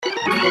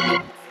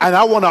And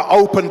I want to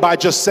open by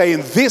just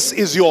saying, this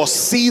is your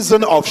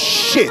season of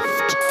shift.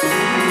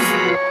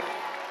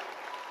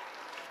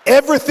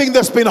 Everything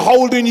that's been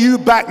holding you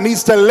back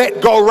needs to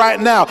let go right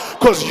now,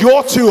 because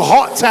you're too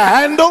hot to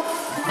handle.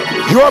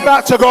 You're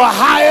about to go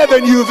higher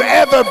than you've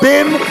ever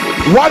been.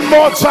 One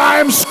more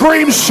time,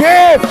 scream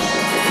shift.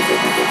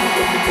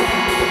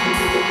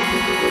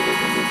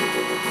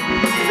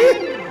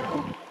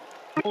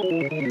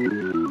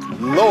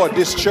 Lord,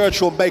 this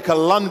church will make a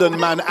London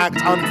man act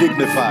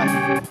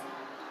undignified.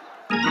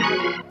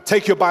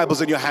 Take your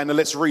Bibles in your hand and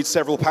let's read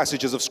several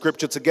passages of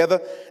scripture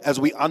together as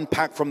we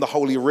unpack from the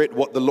Holy Writ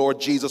what the Lord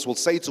Jesus will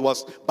say to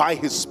us by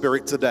his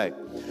Spirit today.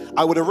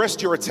 I would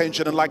arrest your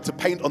attention and like to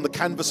paint on the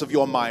canvas of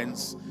your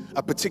minds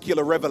a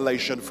particular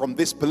revelation from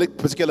this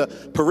particular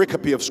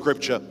pericope of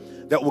scripture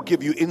that will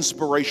give you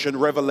inspiration,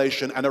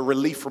 revelation, and a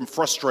relief from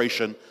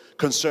frustration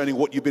concerning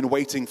what you've been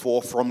waiting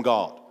for from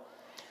God.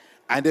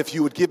 And if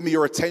you would give me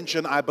your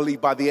attention, I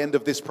believe by the end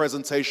of this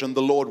presentation,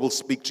 the Lord will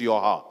speak to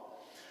your heart.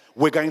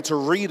 We're going to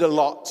read a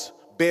lot.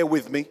 Bear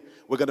with me.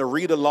 We're going to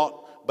read a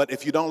lot. But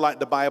if you don't like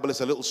the Bible,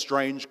 it's a little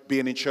strange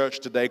being in church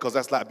today, because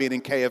that's like being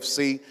in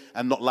KFC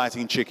and not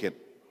liking chicken.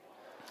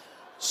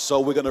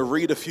 So we're going to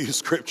read a few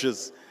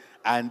scriptures,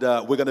 and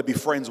we're going to be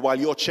friends while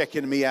you're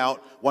checking me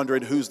out,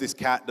 wondering who's this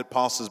cat that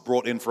pastors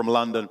brought in from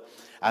London.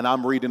 And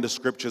I'm reading the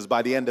scriptures.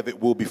 By the end of it,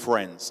 we'll be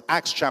friends.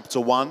 Acts chapter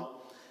 1,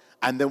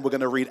 and then we're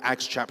going to read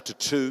Acts chapter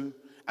 2,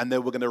 and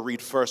then we're going to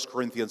read 1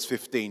 Corinthians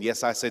 15.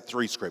 Yes, I said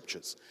 3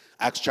 scriptures.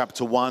 Acts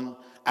chapter 1,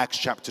 Acts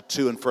chapter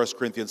 2, and 1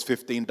 Corinthians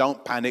 15.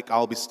 Don't panic,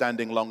 I'll be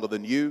standing longer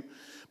than you.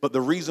 But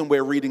the reason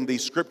we're reading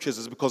these scriptures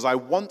is because I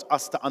want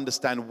us to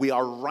understand we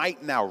are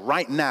right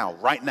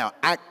now,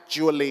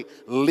 actually,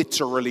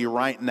 literally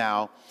right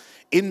now,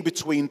 in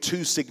between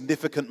two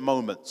significant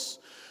moments.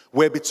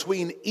 We're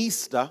between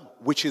Easter,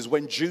 which is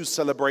when Jews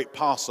celebrate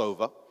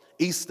Passover.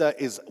 Easter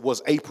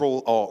was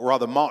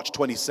March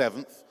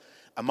 27th.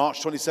 And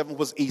March 27th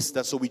was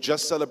Easter, so we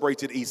just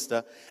celebrated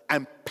Easter.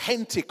 And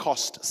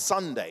Pentecost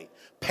Sunday,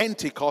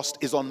 Pentecost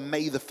is on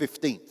May the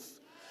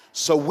 15th.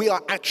 So we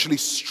are actually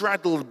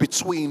straddled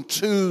between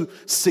two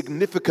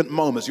significant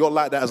moments. You're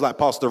like that as like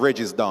Pastor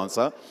Reggie's dance,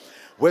 huh?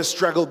 We're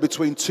straddled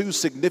between two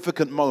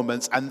significant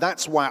moments, and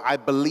that's why I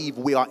believe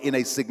we are in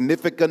a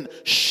significant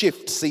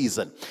shift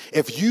season.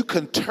 If you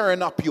can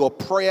turn up your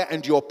prayer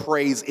and your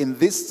praise in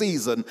this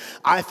season,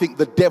 I think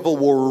the devil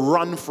will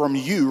run from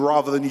you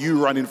rather than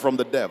you running from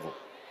the devil.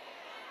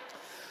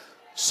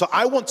 So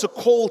I want to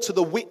call to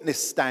the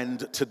witness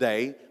stand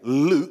today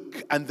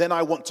Luke, and then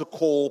I want to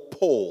call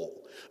Paul.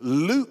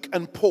 Luke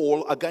and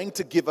Paul are going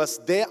to give us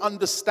their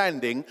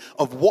understanding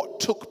of what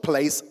took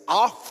place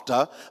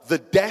after the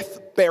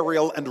death,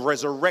 burial, and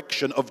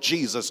resurrection of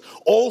Jesus,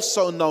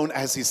 also known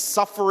as his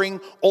suffering,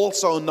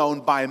 also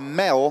known by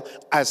Mel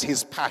as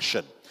his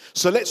passion.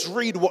 So let's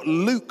read what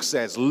Luke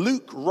says.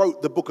 Luke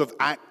wrote the book of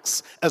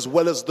Acts as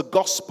well as the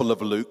Gospel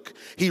of Luke.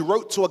 He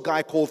wrote to a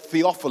guy called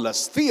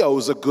Theophilus.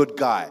 Theo's a good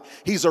guy.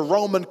 He's a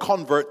Roman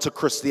convert to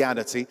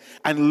Christianity.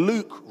 And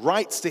Luke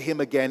writes to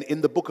him again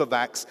in the book of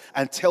Acts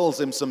and tells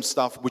him some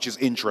stuff which is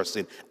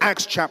interesting.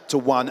 Acts chapter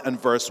 1 and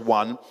verse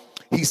 1.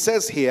 He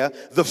says here,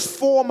 the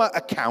former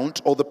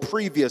account, or the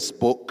previous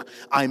book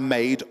I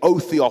made, O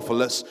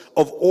Theophilus,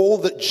 of all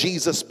that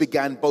Jesus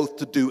began both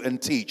to do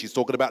and teach. He's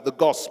talking about the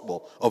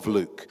Gospel of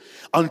Luke.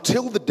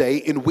 Until the day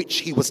in which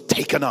he was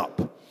taken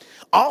up,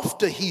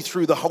 after he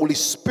through the Holy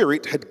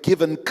Spirit had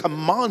given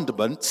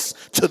commandments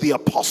to the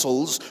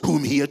apostles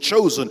whom he had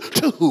chosen,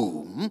 to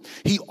whom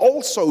he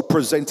also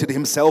presented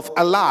himself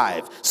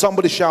alive.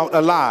 Somebody shout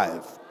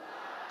alive.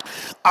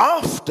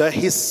 After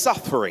his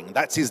suffering,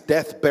 that's his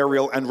death,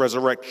 burial, and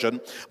resurrection,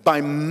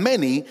 by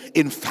many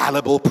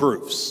infallible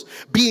proofs,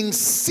 being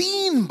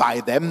seen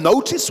by them,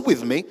 notice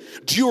with me,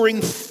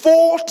 during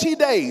 40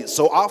 days.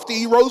 So after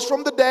he rose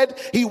from the dead,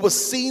 he was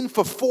seen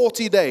for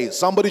 40 days.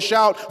 Somebody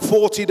shout,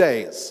 40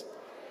 days.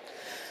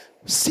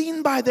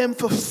 Seen by them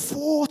for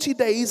 40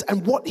 days,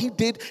 and what he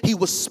did, he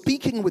was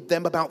speaking with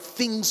them about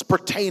things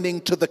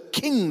pertaining to the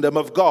kingdom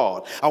of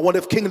God. I wonder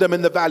if Kingdom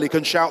in the Valley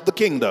can shout the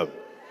kingdom.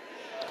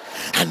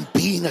 And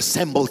being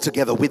assembled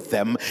together with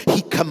them,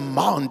 he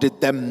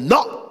commanded them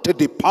not to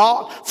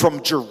depart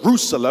from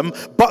Jerusalem,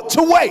 but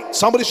to wait.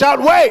 Somebody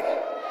shout, wait.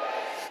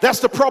 That's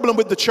the problem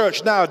with the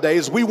church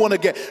nowadays. We want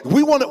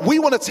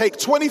to take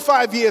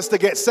 25 years to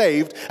get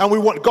saved, and we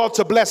want God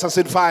to bless us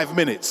in 5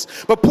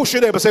 minutes. But push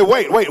it up and say,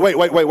 wait.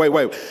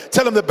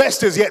 Tell them the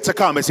best is yet to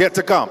come. It's yet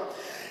to come.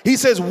 He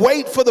says,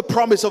 wait for the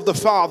promise of the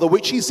Father,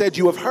 which he said,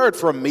 you have heard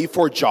from me.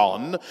 For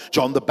John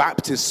the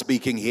Baptist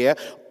speaking here,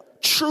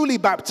 truly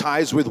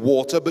baptized with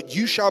water, but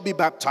you shall be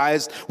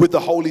baptized with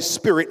the Holy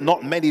Spirit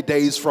not many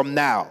days from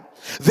now.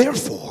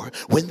 Therefore,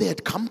 when they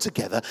had come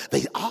together,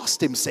 they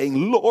asked him,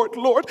 saying, Lord,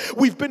 Lord,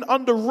 we've been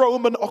under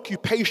Roman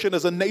occupation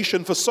as a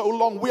nation for so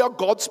long. We are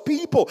God's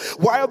people.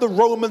 Why are the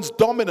Romans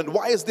dominant?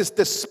 Why is this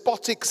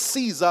despotic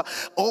Caesar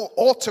or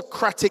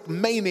autocratic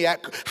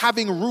maniac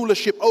having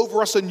rulership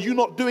over us and you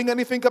not doing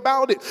anything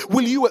about it?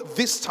 Will you at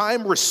this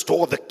time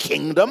restore the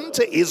kingdom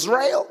to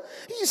Israel?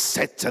 He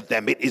said to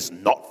them, it is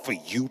not for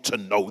you to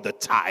know the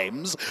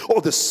times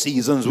or the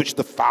seasons which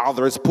the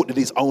Father has put in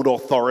his own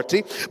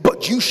authority,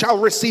 but you shall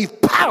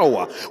receive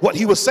power. What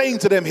he was saying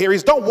to them here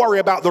is, don't worry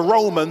about the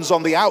Romans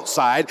on the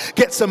outside,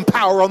 get some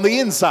power on the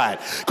inside.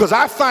 Because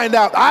I found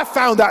out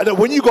that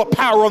when you got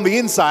power on the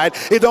inside,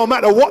 it don't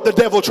matter what the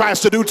devil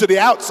tries to do to the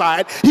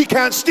outside, he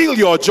can't steal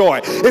your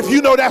joy. If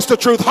you know that's the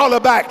truth, holler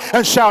back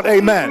and shout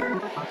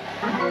amen.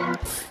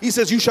 He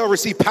says, you shall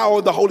receive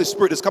power. The Holy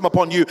Spirit has come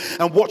upon you.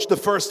 And watch the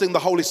first thing the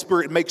Holy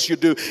Spirit makes you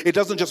do. It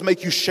doesn't just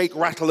make you shake,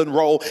 rattle, and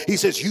roll. He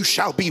says, you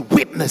shall be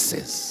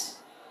witnesses.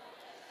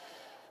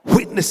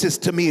 Witnesses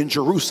to me in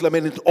Jerusalem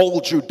and in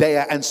all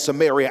Judea and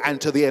Samaria and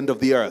to the end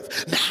of the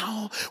earth.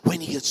 Now, when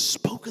he had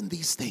spoken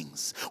these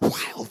things,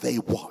 while they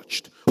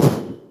watched,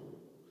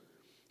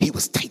 he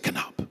was taken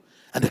up,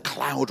 and a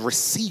cloud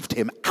received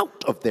him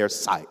out of their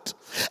sight.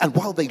 And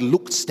while they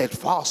looked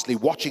steadfastly,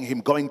 watching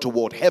him going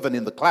toward heaven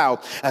in the cloud,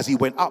 as he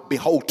went up,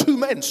 behold, two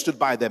men stood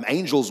by them,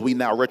 angels we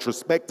now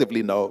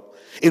retrospectively know,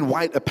 in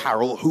white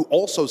apparel, who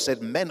also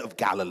said, men of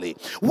Galilee,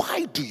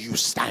 why do you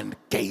stand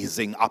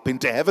gazing up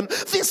into heaven?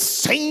 This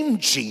same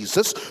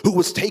Jesus who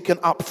was taken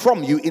up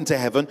from you into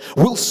heaven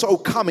will so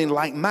come in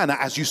like manner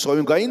as you saw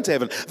him go into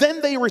heaven.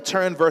 Then they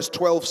returned, verse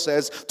 12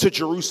 says, to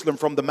Jerusalem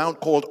from the mount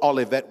called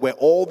Olivet, where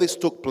all this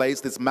took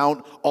place, this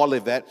Mount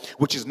Olivet,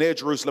 which is near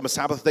Jerusalem, a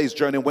Sabbath day's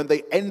journey. And when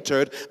they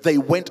entered, they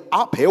went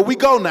up, here we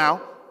go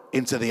now,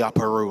 into the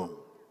upper room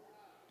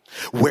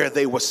where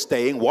they were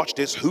staying. Watch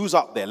this. Who's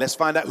up there? Let's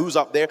find out who's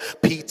up there.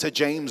 Peter,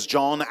 James,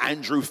 John,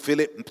 Andrew,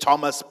 Philip,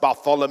 Thomas,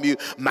 Bartholomew,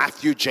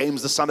 Matthew,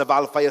 James, the son of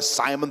Alphaeus,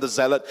 Simon the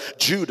Zealot,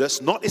 Judas,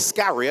 not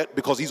Iscariot,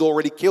 because he's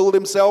already killed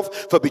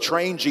himself for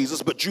betraying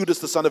Jesus, but Judas,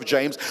 the son of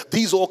James.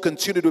 These all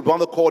continued with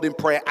one accord in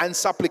prayer and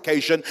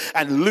supplication.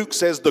 And Luke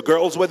says the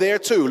girls were there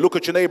too. Look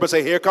at your neighbor and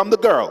say, here come the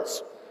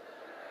girls.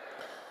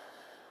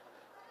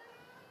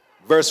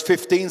 Verse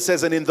 15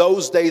 says, and in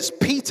those days,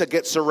 Peter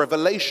gets a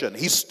revelation.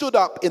 He stood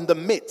up in the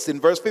midst, in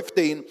verse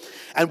 15,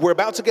 and we're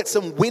about to get a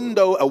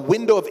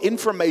window of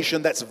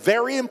information that's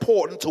very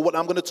important to what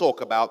I'm going to talk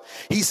about.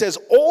 He says,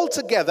 all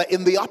together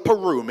in the upper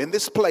room, in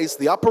this place,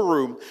 the upper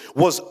room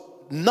was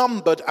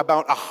numbered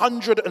about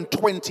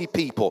 120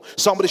 people.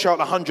 Somebody shout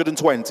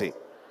 120.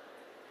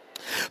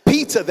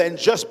 Peter then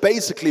just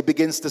basically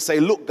begins to say,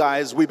 look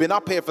guys, we've been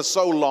up here for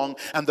so long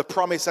and the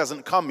promise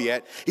hasn't come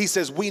yet. He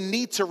says, we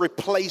need to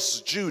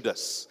replace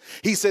Judas.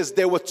 He says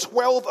there were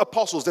 12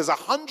 apostles. There's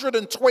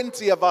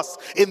 120 of us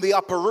in the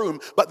upper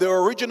room, but there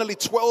were originally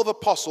 12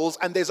 apostles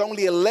and there's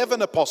only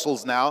 11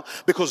 apostles now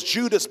because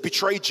Judas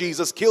betrayed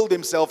Jesus, killed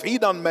himself. He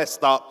done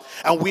messed up,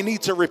 and we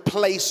need to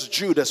replace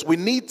Judas. We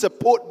need to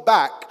put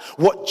back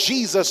what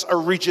Jesus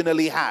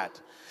originally had.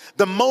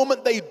 The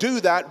moment they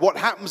do that, what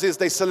happens is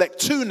they select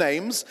two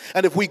names.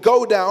 And if we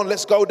go down,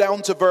 let's go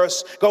down to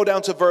verse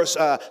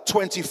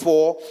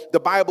 24. The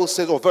Bible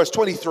says, or verse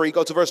 23,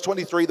 go to verse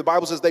 23. The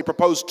Bible says they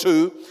proposed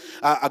two.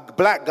 A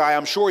black guy,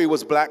 I'm sure he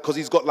was black because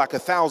he's got like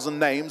 1,000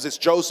 names. It's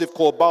Joseph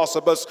called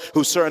Barsabas,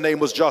 whose surname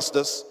was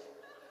Justus.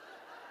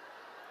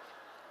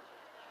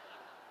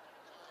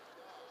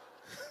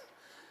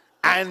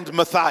 And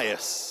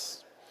Matthias.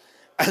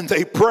 And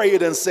they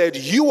prayed and said,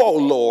 you, O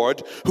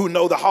Lord, who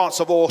know the hearts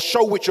of all,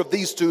 show which of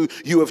these two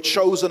you have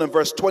chosen. And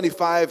verse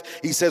 25,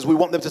 he says, we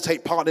want them to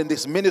take part in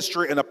this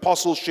ministry and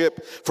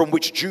apostleship from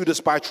which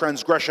Judas by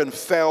transgression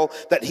fell,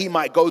 that he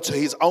might go to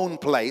his own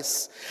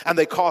place. And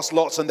they cast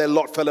lots, and their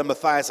lot fell on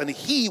Matthias, and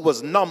he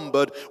was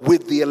numbered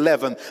with the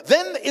 11.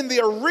 Then in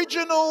the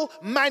original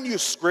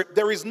manuscript,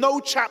 there is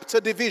no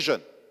chapter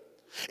division.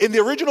 In the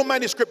original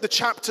manuscript, the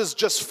chapters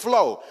just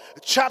flow.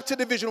 Chapter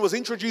division was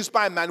introduced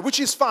by man, which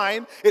is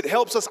fine. It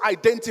helps us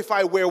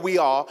identify where we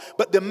are.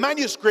 But the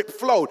manuscript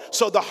flowed.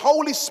 So the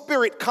Holy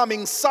Spirit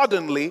coming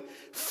suddenly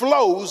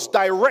flows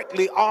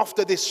directly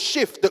after this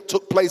shift that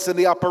took place in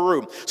the upper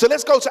room. So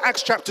let's go to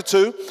Acts chapter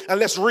 2 and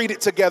let's read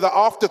it together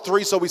after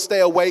 3 so we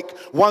stay awake.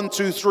 1,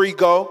 2, 3,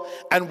 go.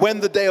 And when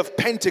the day of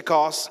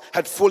Pentecost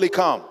had fully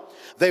come,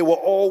 they were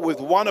all with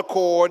one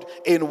accord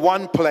in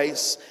one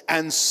place,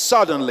 and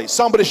suddenly,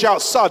 somebody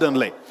shout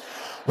suddenly.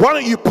 Why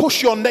don't you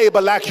push your neighbor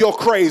like you're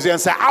crazy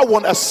and say, I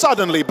want a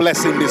suddenly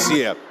blessing this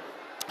year.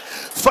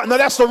 No,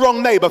 that's the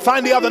wrong neighbor.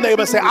 Find the other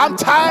neighbor and say, I'm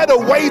tired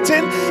of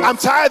waiting. I'm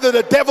tired of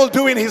the devil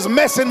doing his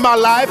mess in my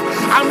life.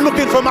 I'm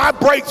looking for my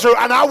breakthrough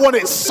and I want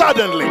it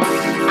suddenly.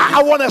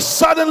 I want a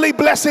suddenly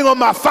blessing on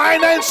my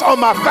finance, on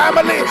my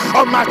family,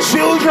 on my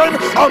children,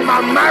 on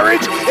my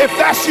marriage. If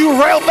that's you,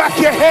 rail back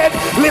your head,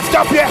 lift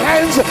up your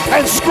hands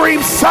and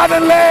scream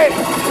suddenly.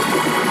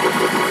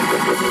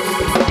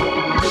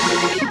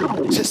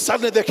 Just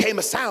suddenly there came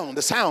a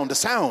sound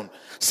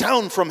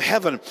from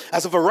heaven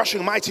as of a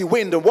rushing mighty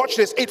wind. And watch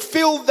this, it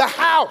filled the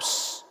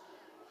house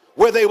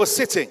where they were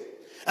sitting.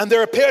 And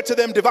there appeared to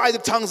them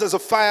divided tongues as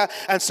of fire,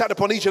 and sat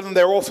upon each of them.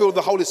 They were all filled with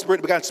the Holy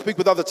Spirit, began to speak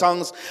with other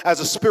tongues as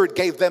the Spirit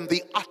gave them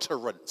the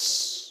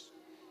utterance.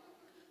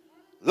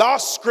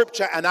 Last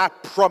scripture, and I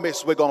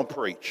promise we're going to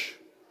preach.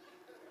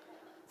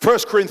 1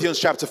 Corinthians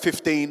chapter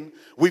 15.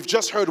 We've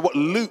just heard what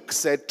Luke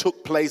said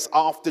took place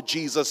after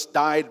Jesus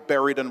died,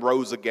 buried, and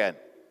rose again.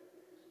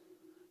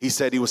 He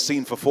said he was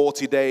seen for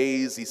 40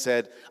 days. He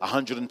said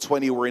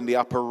 120 were in the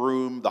upper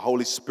room. The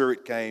Holy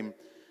Spirit came.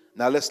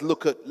 Now let's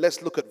look at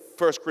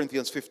 1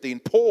 Corinthians 15.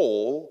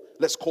 Paul,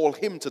 let's call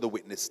him to the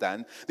witness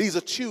stand. These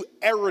are two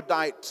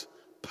erudite,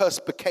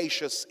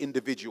 perspicacious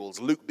individuals.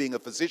 Luke being a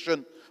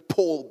physician,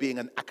 Paul being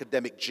an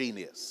academic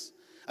genius.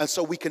 And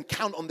so we can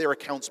count on their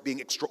accounts being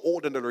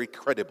extraordinarily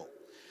credible.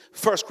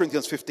 1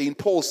 Corinthians 15,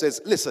 Paul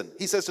says, listen,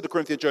 he says to the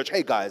Corinthian church,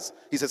 hey guys,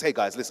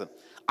 listen,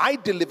 I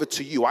delivered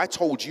to you, I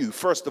told you,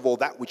 first of all,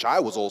 that which I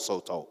was also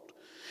told.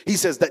 He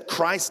says that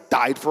Christ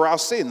died for our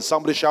sins.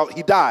 Somebody shout,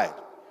 he died.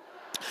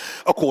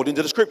 According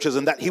to the scriptures,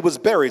 and that he was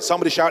buried.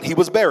 Somebody shout, he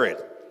was buried.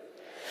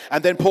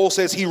 And then Paul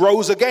says he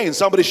rose again.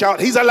 Somebody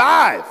shout, he's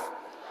alive.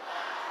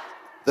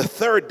 The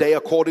third day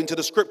according to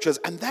the scriptures.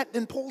 And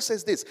then Paul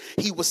says this,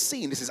 he was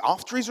seen, this is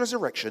after his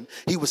resurrection,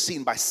 he was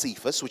seen by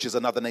Cephas, which is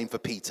another name for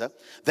Peter,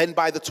 then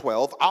by the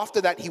 12. After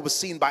that, he was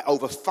seen by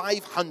over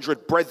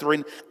 500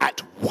 brethren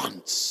at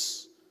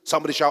once.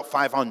 Somebody shout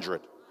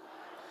 500.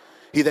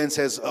 He then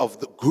says,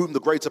 of whom the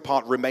greater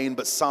part remain,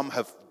 but some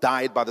have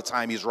died by the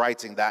time he's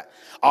writing that.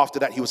 After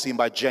that, he was seen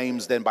by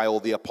James, then by all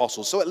the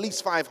apostles. So at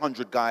least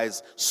 500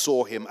 guys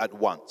saw him at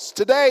once.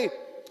 Today,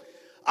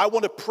 I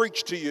want to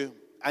preach to you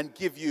and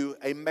give you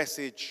a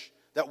message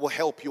that will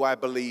help you, I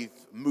believe,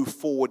 move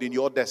forward in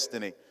your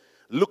destiny.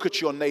 Look at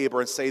your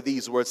neighbor and say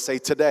these words. Say,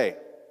 today.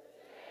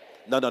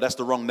 No, that's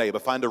the wrong neighbor.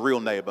 Find a real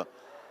neighbor.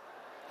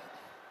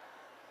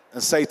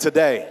 And say,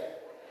 today,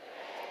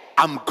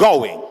 I'm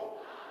going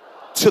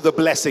to the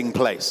blessing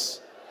place.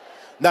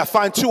 Now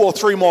find 2 or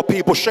 3 more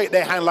people, shake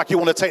their hand like you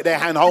want to take their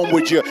hand home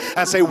with you,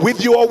 and say,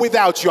 with you or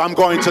without you, I'm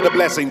going to the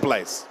blessing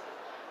place.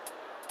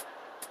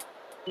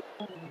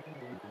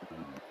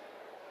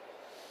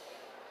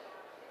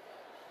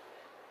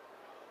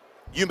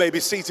 You may be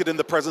seated in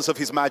the presence of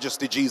His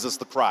Majesty Jesus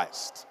the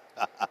Christ.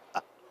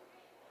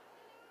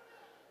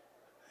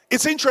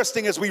 It's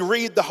interesting as we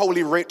read the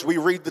Holy Writ, we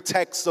read the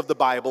texts of the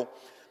Bible,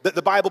 that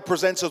the Bible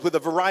presents us with a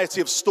variety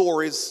of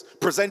stories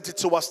presented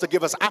to us to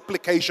give us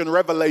application,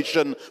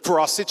 revelation for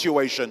our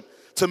situation,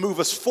 to move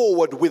us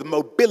forward with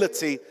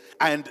mobility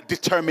and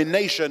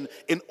determination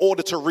in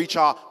order to reach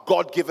our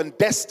God-given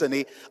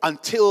destiny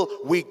until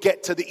we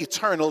get to the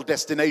eternal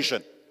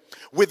destination.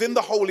 Within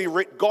the Holy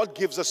Writ, God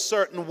gives us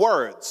certain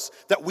words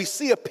that we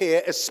see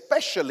appear,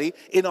 especially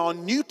in our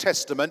New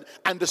Testament,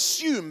 and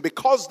assume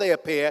because they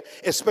appear,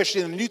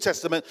 especially in the New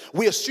Testament,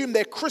 we assume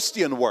they're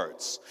Christian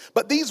words.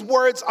 But these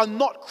words are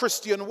not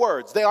Christian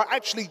words. They are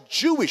actually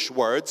Jewish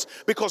words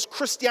because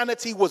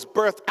Christianity was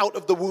birthed out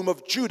of the womb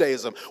of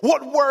Judaism.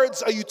 What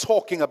words are you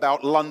talking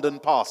about, London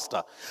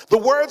pastor? The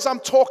words I'm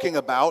talking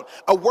about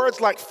are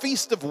words like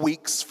Feast of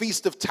Weeks,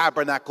 Feast of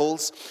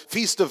Tabernacles,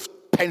 Feast of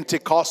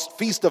Pentecost,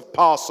 Feast of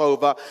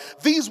Passover.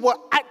 These were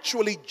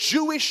actually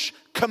Jewish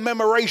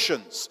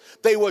commemorations.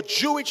 They were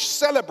Jewish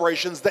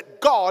celebrations that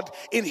God,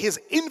 in His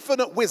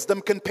infinite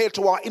wisdom compared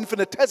to our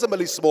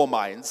infinitesimally small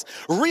minds,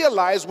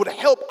 realized would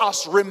help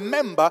us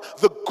remember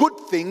the good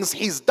things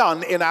He's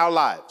done in our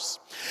lives.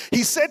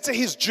 He said to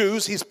His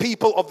Jews, His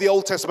people of the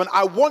Old Testament,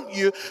 I want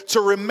you to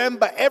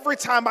remember every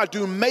time I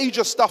do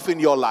major stuff in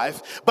your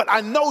life, but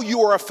I know you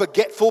are a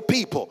forgetful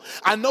people.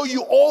 I know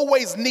you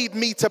always need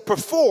me to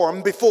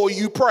perform before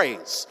you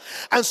praise.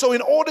 And so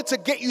in order to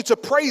get you to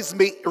praise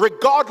me,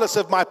 regardless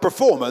of my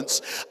performance,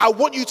 I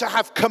want you to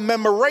have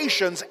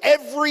commemorations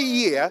every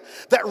year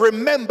that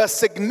remember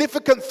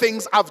significant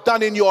things I've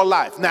done in your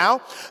life.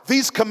 Now,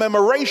 these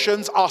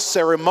commemorations are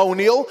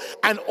ceremonial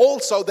and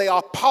also they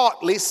are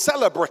partly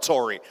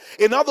celebratory.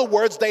 In other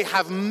words, they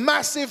have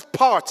massive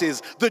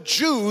parties. The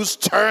Jews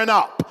turn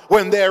up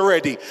when they're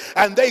ready,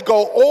 and they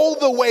go all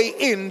the way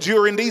in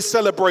during these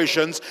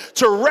celebrations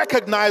to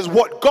recognize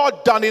what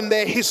God done in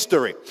their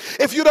history.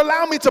 If you'd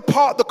allow me to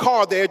park the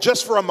car there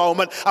just for a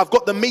moment, I've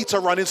got the meter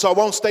running so I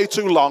won't stay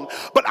too long,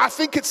 but I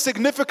think it's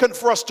significant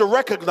for us to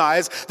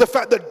recognize the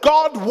fact that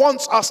God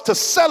wants us to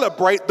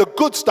celebrate the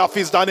good stuff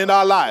He's done in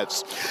our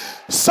lives.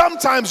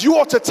 Sometimes you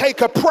ought to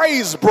take a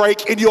praise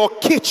break in your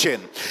kitchen,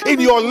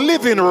 in your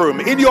living room,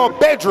 in your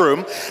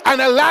bedroom,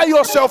 and allow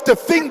yourself to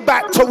think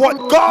back to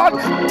what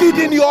God did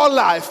in your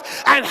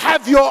life and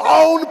have your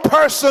own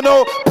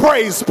personal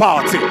praise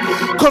party.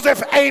 Because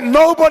if ain't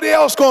nobody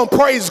else gonna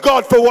praise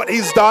God for what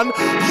He's done,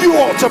 you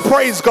ought to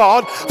praise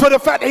God for the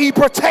fact that He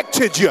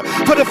protected you,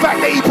 for the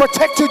fact that He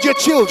protected your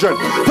children,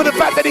 for the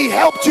fact that He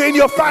helped you in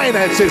your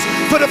finances,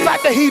 for the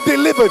fact that He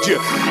delivered you.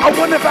 I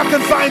wonder if I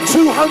can find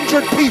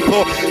 200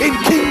 people in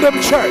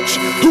Kingdom Church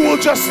who will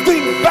just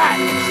think back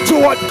to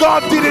what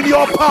God did in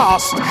your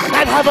past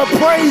and have a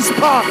praise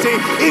party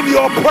in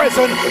your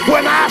present.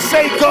 When I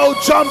say go,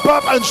 jump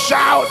up and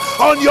shout.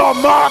 On your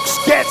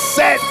marks, get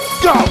set,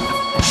 go.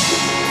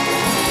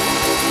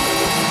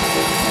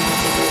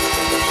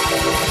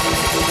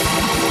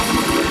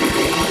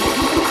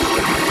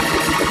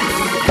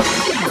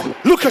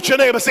 Look at your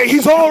neighbor and say,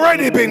 he's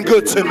already been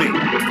good to me.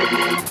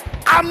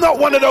 I'm not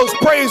one of those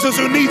praisers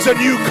who needs a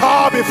new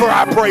car before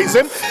I praise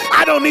him.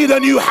 I don't need a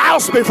new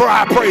house before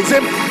I praise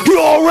him. He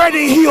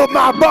already healed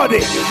my body.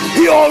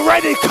 He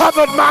already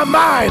covered my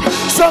mind.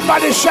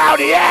 Somebody shout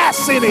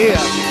yes in here.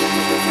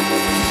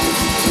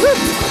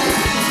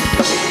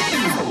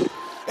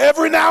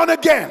 Every now and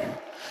again,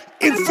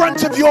 in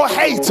front of your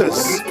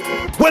haters,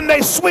 when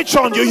they switch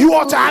on you, you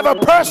ought to have a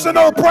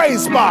personal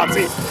praise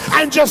party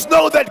and just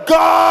know that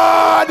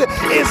God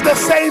is the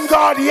same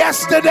God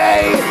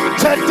yesterday,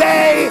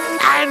 today,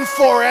 and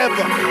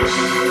forever.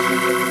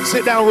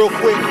 Sit down real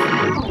quick.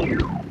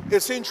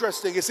 It's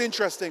interesting.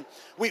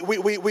 We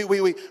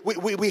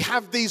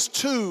have these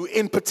two,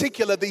 in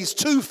particular, these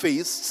two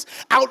feasts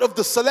out of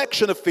the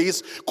selection of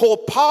feasts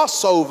called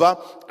Passover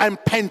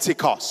and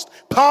Pentecost.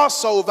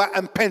 Passover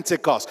and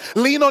Pentecost.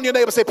 Lean on your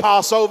neighbor, say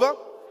Passover.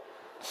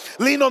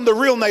 Lean on the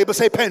real neighbor,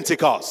 say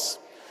Pentecost.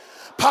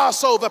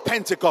 Passover,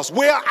 Pentecost.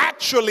 We're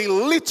actually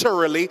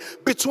literally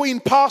between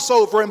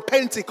Passover and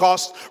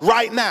Pentecost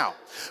right now.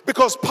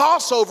 Because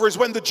Passover is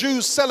when the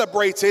Jews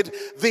celebrated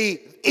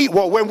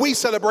when we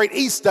celebrate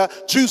Easter,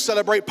 Jews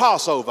celebrate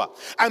Passover.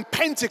 And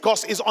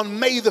Pentecost is on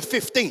May the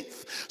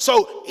 15th.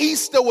 So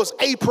Easter was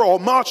April or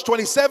March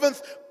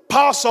 27th.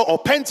 Passover or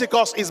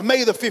Pentecost is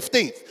May the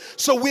 15th.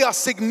 So we are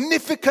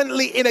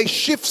significantly in a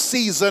shift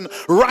season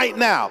right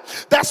now.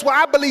 That's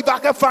why I believe I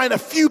can find a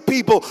few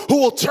people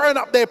who will turn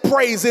up their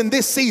praise in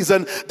this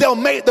season. They'll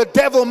make the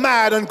devil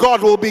mad and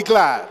God will be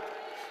glad.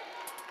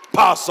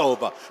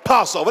 Passover.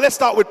 Let's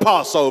start with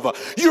Passover.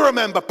 You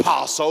remember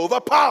Passover.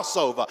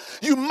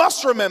 You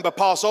must remember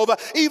Passover,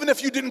 even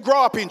if you didn't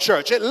grow up in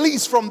church. At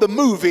least from the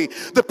movie,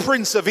 The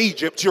Prince of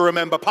Egypt, you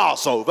remember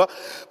Passover.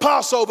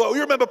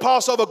 You remember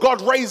Passover.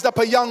 God raised up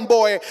a young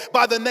boy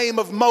by the name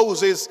of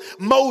Moses.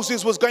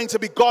 Moses was going to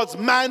be God's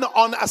man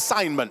on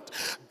assignment.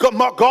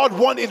 God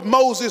wanted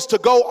Moses to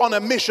go on a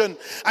mission,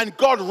 and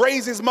God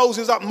raises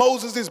Moses up.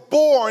 Moses is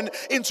born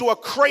into a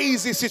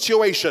crazy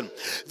situation.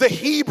 The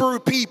Hebrew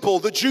people,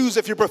 the Jews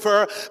if you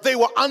prefer, they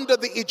were under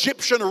the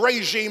Egyptian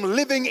regime,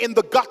 living in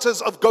the gutters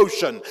of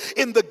Goshen,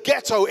 in the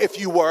ghetto if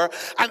you were,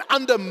 and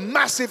under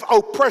massive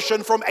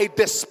oppression from a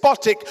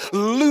despotic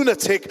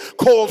lunatic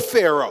called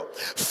Pharaoh.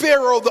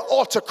 Pharaoh the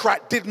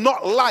autocrat did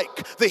not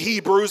like the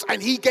Hebrews,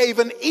 and he gave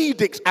an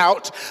edict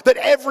out that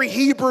every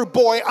Hebrew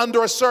boy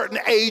under a certain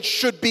age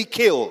should be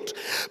killed.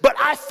 But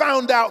I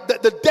found out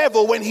that the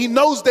devil, when he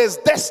knows there's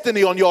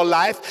destiny on your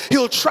life,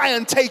 he'll try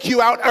and take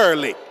you out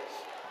early.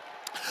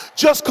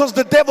 Just because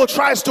the devil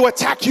tries to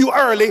attack you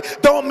early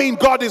don't mean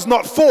God is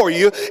not for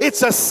you.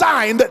 It's a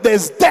sign that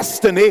there's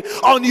destiny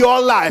on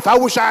your life. I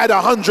wish I had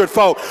 100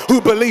 folk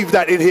who believe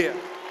that in here.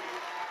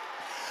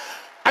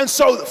 And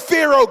so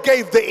Pharaoh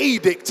gave the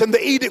edict, and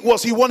the edict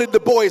was he wanted the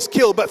boys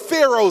killed. But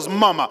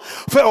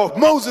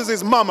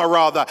Moses' mama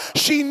rather,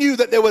 she knew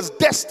that there was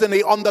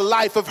destiny on the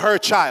life of her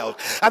child.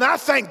 And I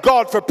thank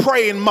God for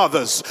praying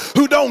mothers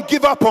who don't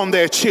give up on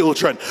their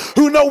children,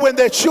 who know when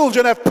their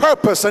children have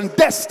purpose and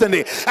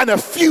destiny and a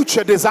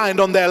future designed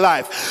on their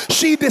life.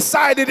 She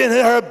decided in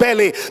her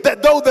belly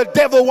that though the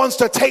devil wants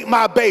to take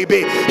my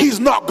baby,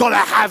 he's not going to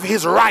have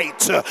his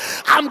right.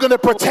 I'm going to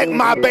protect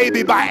my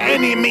baby by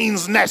any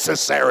means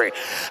necessary.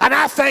 And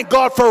I thank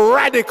God for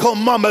radical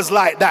mamas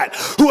like that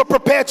who are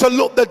prepared to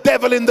look the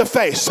devil in the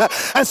face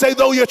and say,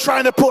 though you're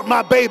trying to put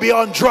my baby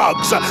on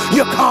drugs,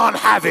 you can't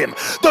have him.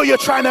 Though you're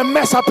trying to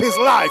mess up his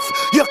life,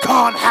 you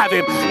can't have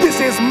him. This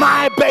is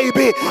my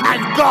baby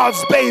and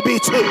God's baby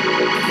too.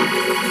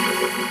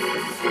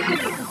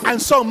 And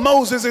so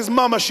Moses'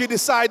 mama, she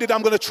decided,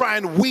 I'm going to try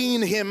and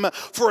wean him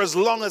for as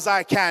long as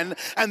I can.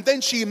 And then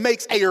she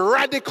makes a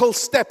radical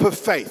step of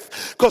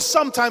faith. Because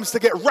sometimes to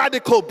get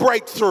radical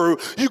breakthrough,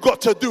 you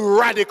got to do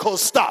radical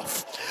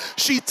stuff.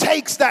 She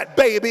takes that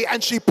baby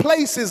and she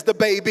places the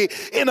baby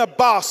in a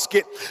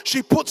basket.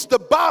 She puts the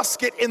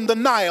basket in the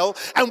Nile,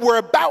 and we're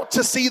about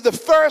to see the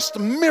first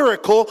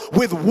miracle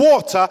with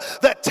water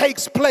that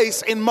takes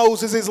place in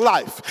Moses'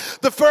 life.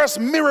 The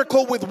first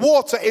miracle with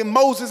water in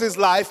Moses'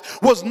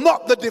 life was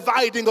not the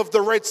dividing of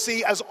the Red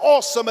Sea, as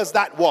awesome as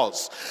that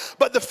was.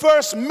 But the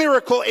first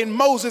miracle in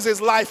Moses'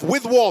 life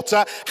with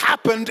water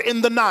happened in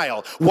the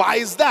Nile. Why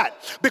is that?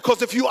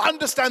 Because if you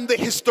understand the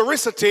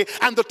historicity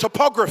and the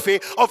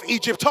topography of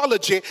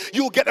Egyptology,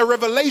 you'll get a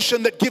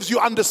revelation that gives you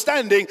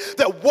understanding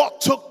that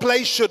what took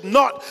place should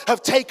not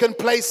have taken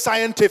place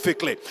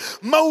scientifically.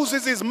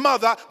 Moses'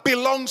 mother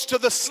belongs to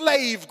the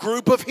slave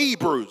group of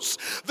Hebrews.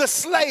 The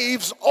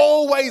slaves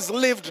always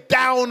lived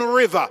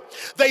downriver.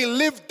 They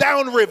lived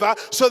downriver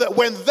so that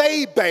when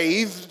they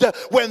bathed,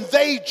 when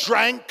they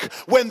drank,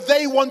 when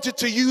they wanted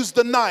to use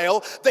the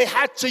Nile, they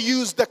had to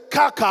use the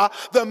caca,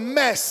 the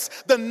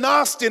mess, the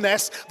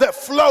nastiness that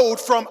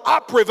flowed from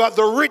upriver.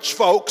 The rich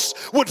folks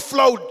would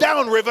flow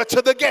downriver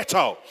to the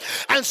ghetto.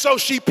 And so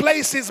she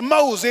places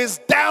Moses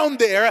down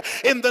there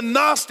in the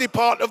nasty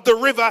part of the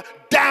river,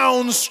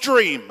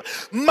 downstream.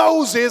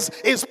 Moses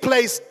is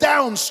placed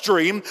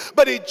downstream,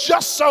 but it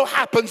just so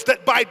happens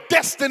that by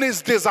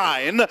destiny's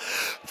design,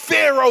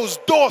 Pharaoh's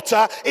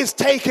daughter is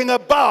taking a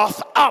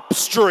bath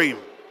upstream.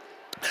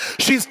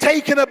 She's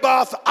taking a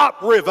bath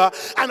upriver,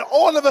 and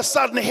all of a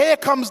sudden here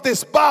comes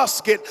this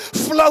basket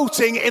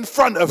floating in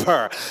front of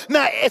her.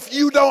 Now, if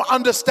you don't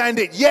understand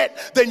it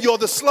yet, then you're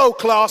the slow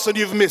class and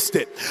you've missed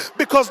it.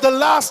 Because the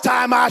last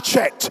time I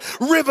checked,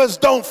 rivers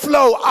don't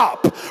flow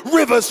up,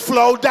 rivers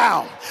flow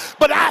down.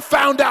 But I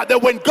found out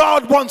that when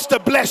God wants to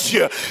bless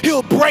you,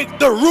 he'll break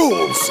the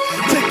rules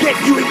to get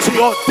you into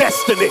your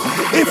destiny.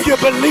 If you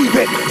believe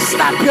it,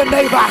 slap your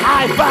neighbor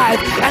high five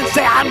and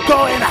say, I'm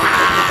going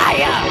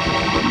higher.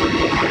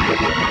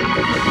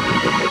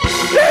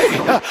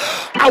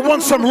 I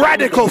want some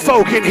radical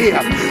folk in here.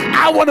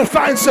 I want to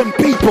find some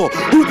people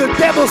who the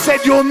devil said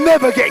you'll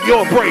never get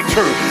your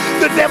breakthrough.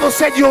 The devil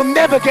said you'll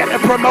never get a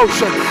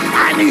promotion.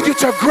 I need you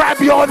to grab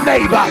your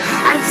neighbor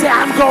and say,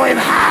 I'm going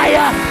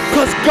higher,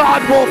 because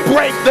God will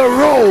break the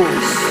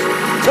rules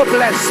to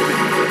bless me.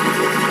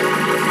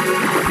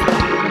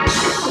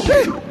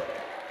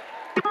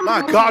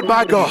 My God,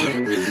 my God.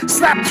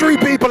 Slap 3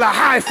 people a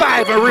high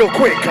five real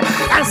quick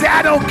and say,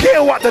 I don't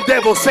care what the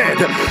devil said.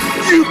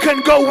 You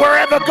can go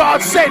wherever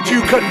God said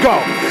you can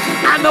go.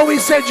 I know he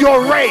said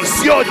your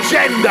race, your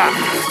gender,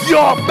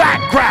 your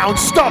background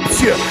stops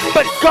you,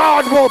 but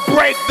God will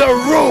break the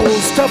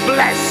rules to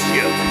bless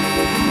you.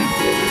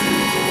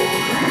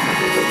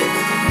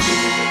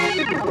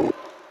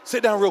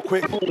 Sit down real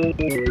quick.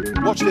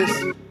 Watch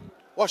this.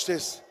 Watch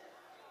this.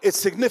 It's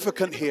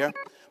significant here.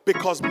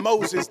 Because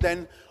Moses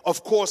then,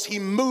 of course, he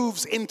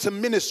moves into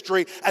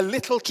ministry a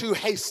little too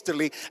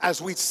hastily,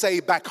 as we'd say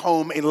back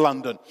home in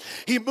London.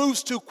 He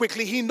moves too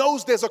quickly. He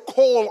knows there's a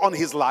call on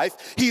his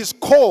life. He is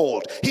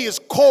called. He is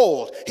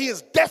called. He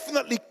is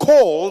definitely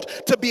called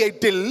to be a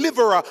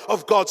deliverer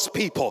of God's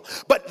people.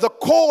 But the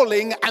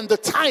calling and the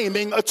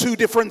timing are 2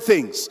 different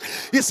things.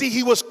 You see,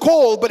 he was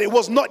called, but it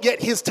was not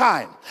yet his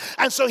time.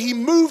 And so he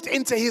moved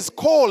into his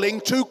calling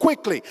too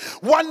quickly.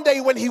 One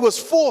day when he was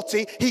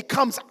 40, he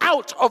comes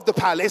out of the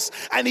palace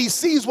and he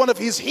sees one of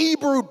his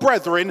Hebrew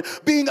brethren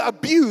being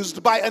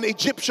abused by an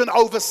Egyptian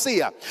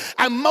overseer.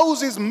 And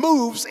Moses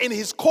moves in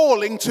his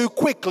calling too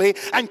quickly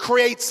and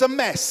creates a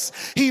mess.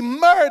 He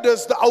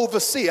murders the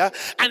overseer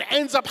and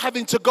ends up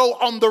having to go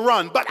on the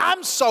run. But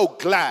I'm so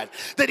glad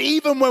that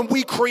even when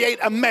we create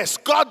a mess,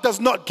 God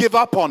does not give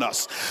up on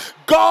us.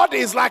 God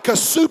is like a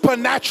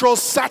supernatural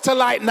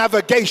satellite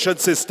navigation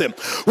system.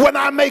 When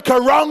I make a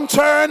wrong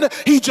turn,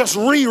 he just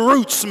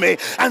reroutes me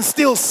and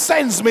still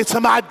sends me to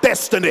my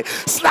destiny.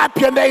 Slap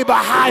your neighbor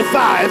high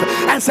five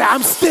and say,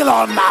 I'm still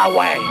on my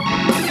way.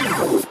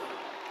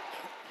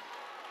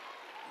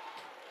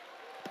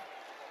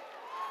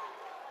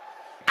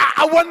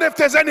 I wonder if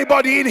there's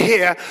anybody in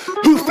here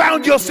who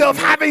found yourself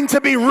having to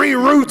be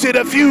rerouted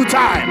a few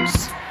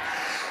times.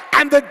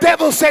 And the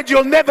devil said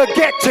you'll never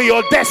get to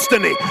your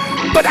destiny.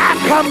 But I've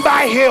come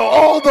by here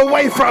all the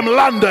way from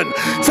London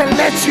to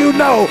let you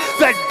know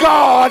that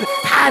God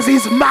has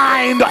his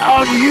mind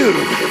on you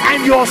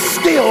and you're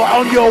still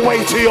on your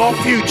way to your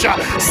future.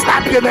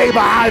 Slap your neighbor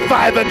high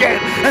five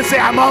again and say,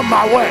 I'm on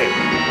my way.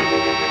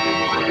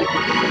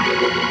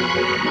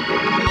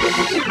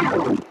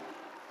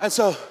 And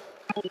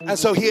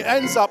so he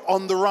ends up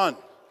on the run.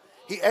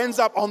 He ends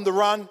up on the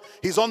run.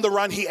 He's on the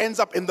run. He ends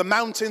up in the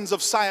mountains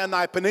of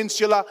Sinai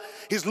Peninsula.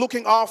 He's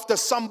looking after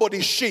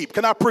somebody's sheep.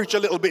 Can I preach a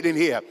little bit in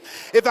here?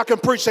 If I can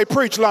preach, say,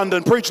 preach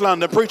London, preach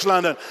London, preach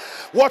London.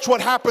 Watch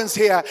what happens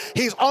here.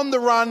 He's on the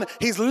run.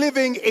 He's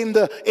living in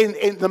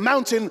the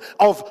mountain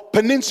of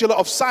Peninsula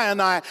of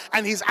Sinai,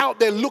 and he's out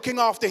there looking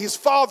after his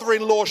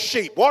father-in-law's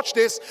sheep. Watch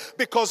this,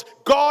 because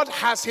God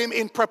has him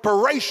in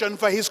preparation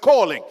for his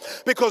calling.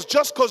 Because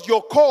just because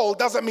you're called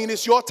doesn't mean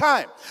it's your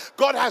time.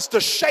 God has to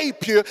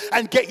shape you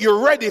and get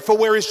you ready for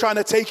where he's trying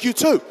to take you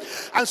to.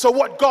 And so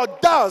what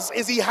God does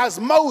is he has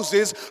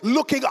Moses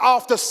looking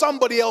after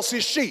somebody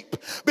else's sheep,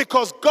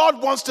 because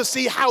God wants to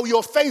see how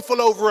you're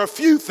faithful over a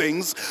few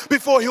things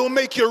before he'll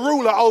make you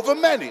ruler over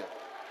many.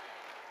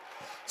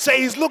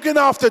 Say he's looking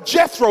after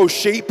Jethro's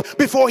sheep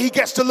before he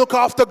gets to look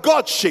after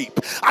God's sheep.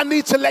 I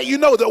need to let you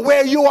know that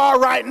where you are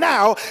right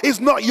now is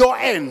not your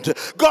end.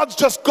 God's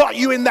just got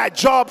you in that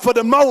job for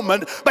the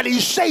moment, but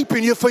he's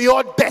shaping you for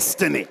your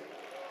destiny.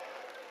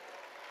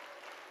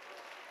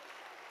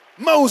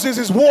 Moses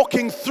is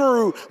walking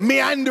through,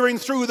 meandering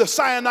through the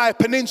Sinai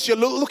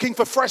Peninsula, looking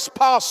for fresh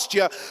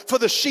pasture for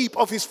the sheep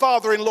of his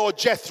father-in-law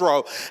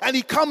Jethro. And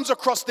he comes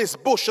across this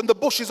bush, and the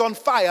bush is on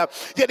fire,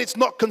 yet it's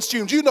not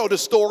consumed. You know the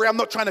story. I'm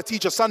not trying to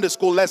teach a Sunday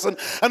school lesson.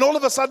 And all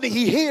of a sudden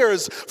he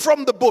hears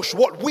from the bush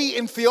what we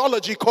in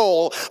theology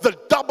call the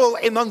double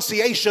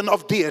enunciation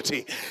of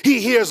deity.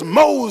 He hears,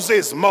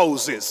 Moses,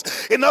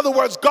 Moses. In other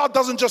words, God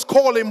doesn't just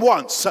call him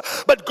once,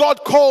 but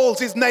God calls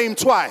his name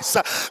twice.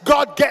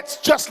 God gets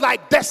just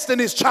like destiny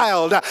his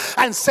child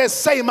and says,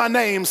 say my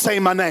name, say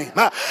my name.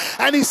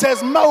 And he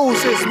says,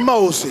 Moses,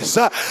 Moses,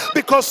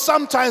 because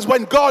sometimes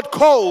when God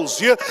calls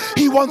you,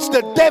 he wants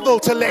the devil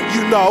to let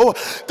you know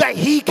that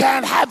he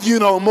can't have you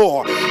no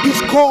more.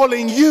 He's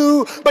calling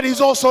you, but he's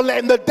also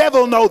letting the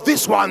devil know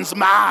this one's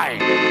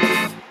mine.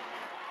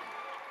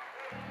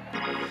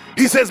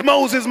 He says,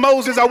 Moses,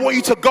 Moses, I want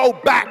you to go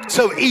back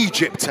to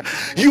Egypt.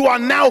 You are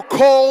now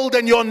called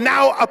and you're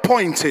now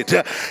appointed.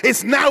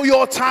 It's now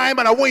your time,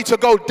 and I want you to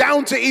go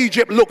down to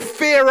Egypt, look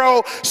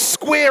Pharaoh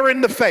square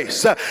in the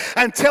face,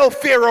 and tell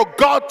Pharaoh,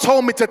 God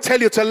told me to tell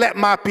you to let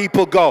my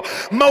people go.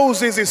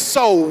 Moses is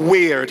so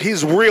weird.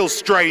 He's real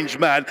strange,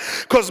 man.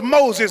 Because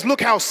Moses, look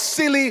how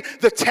silly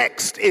the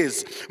text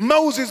is.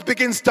 Moses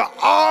begins to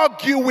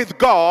argue with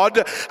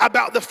God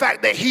about the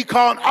fact that he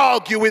can't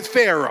argue with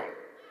Pharaoh.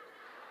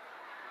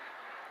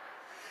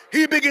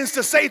 He begins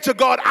to say to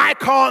God, I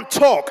can't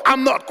talk.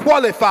 I'm not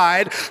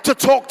qualified to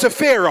talk to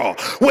Pharaoh.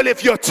 Well,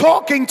 if you're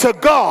talking to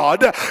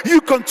God,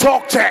 you can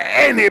talk to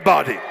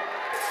anybody.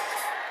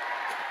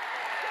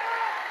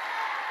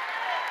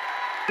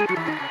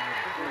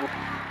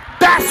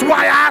 That's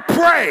why I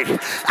pray.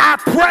 I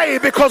pray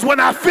because when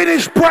I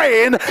finish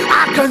praying,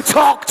 I can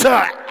talk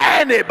to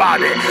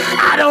anybody.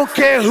 I don't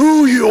care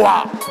who you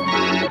are.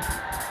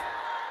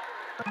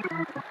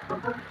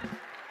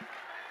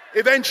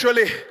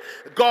 Eventually,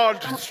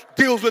 God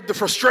deals with the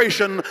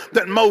frustration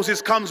that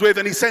Moses comes with,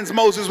 and he sends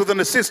Moses with an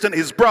assistant,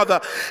 his brother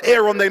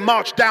Aaron. They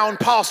march down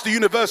past the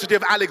University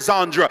of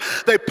Alexandria.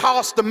 They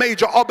pass the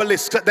major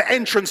obelisks at the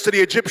entrance to the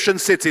Egyptian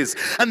cities,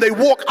 and they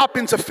walk up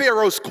into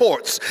Pharaoh's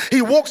courts.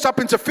 He walks up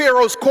into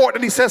Pharaoh's court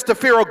and he says to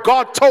Pharaoh,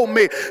 God told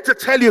me to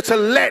tell you to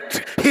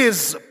let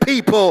his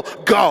people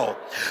go.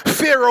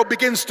 Pharaoh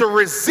begins to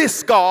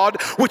resist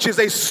God, which is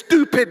a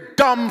stupid,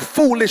 dumb,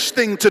 foolish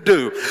thing to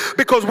do.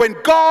 Because when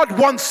God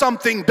wants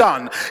something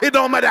done, it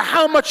don't matter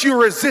how much you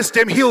resist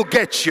him, he'll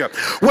get you.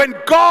 When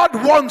God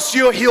wants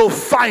you, he'll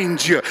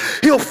find you.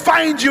 He'll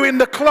find you in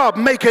the club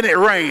making it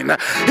rain.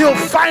 He'll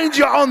find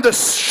you on the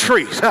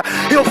street.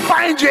 He'll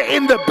find you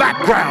in the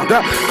background.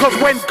 Because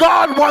when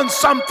God wants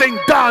something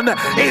done,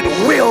 it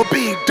will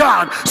be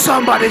done.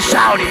 Somebody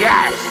shout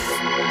yes.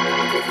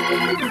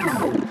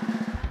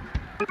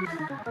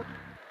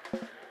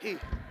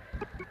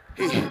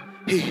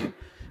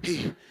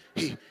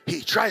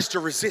 He tries to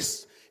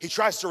resist. He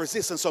tries to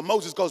resist, and so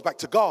Moses goes back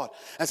to God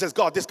and says,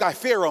 God, this guy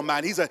Pharaoh,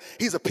 man, he's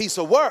a piece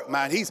of work,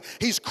 man. He's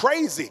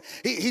crazy.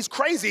 He's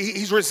crazy.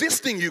 He's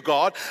resisting you,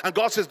 God. And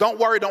God says, don't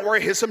worry.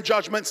 Here's some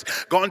judgments.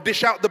 Go and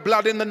dish out the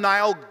blood in the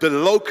Nile, the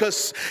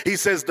locusts. He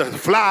says the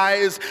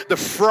flies, the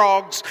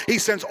frogs. He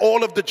sends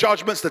all of the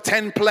judgments, the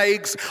 10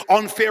 plagues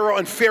on Pharaoh,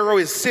 and Pharaoh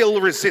is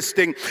still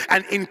resisting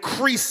and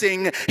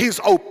increasing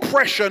his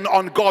oppression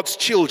on God's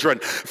children.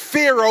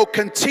 Pharaoh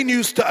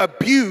continues to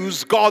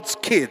abuse God's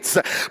kids.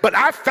 But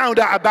I found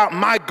out about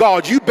my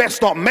God, you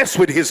best not mess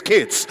with his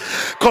kids,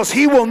 because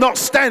he will not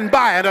stand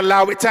by and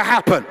allow it to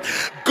happen.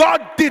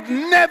 God did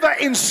never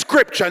in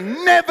scripture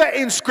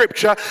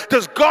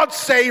does God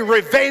say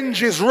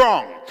revenge is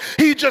wrong.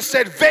 He just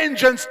said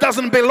vengeance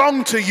doesn't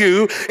belong to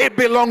you, it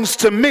belongs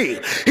to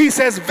me. He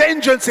says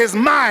vengeance is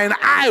mine,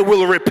 I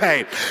will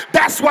repay.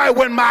 That's why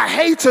when my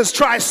haters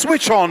try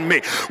switch on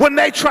me, when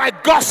they try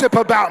gossip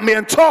about me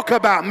and talk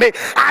about me,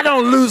 I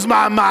don't lose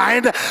my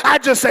mind. I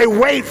just say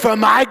wait for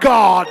my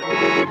God.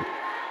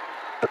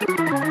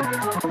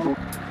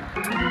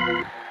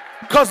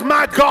 Because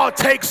my God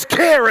takes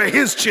care of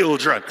his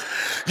children.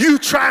 You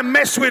try and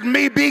mess with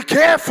me, be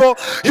careful.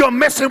 You're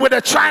messing with a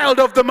child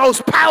of the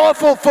most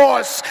powerful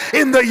force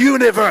in the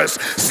universe.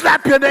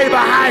 Slap your neighbor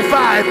high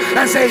five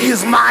and say,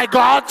 he's my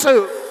God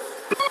too.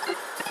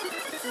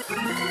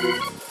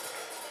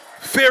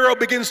 Pharaoh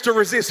begins to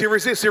resist. He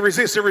resists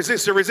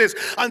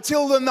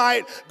until the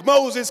night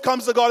Moses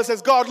comes to God and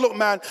says, God, look,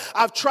 man,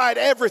 I've tried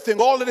everything.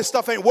 All of this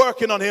stuff ain't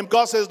working on him.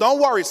 God says, don't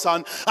worry,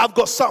 son. I've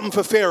got something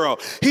for Pharaoh.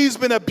 He's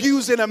been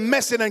abusing and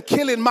messing and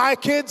killing my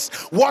kids.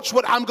 Watch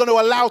what I'm going to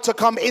allow to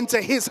come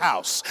into his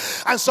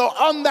house. And so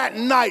on that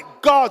night,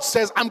 God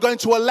says, I'm going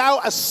to allow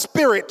a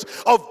spirit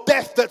of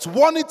death that's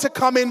wanted to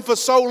come in for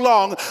so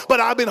long, but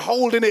I've been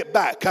holding it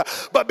back.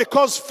 But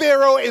because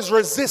Pharaoh is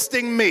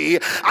resisting me,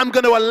 I'm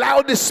going to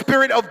allow this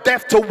spirit of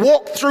death to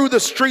walk through the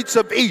streets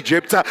of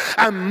Egypt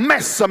and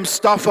mess some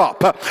stuff up.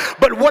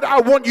 But what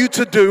I want you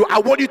to do, I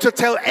want you to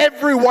tell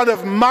every one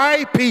of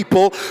my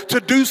people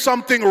to do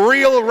something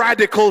real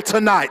radical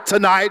tonight. Tell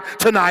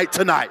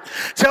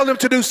them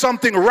to do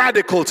something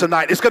radical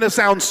tonight. It's going to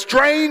sound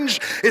strange,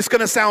 it's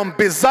going to sound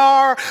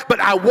bizarre, but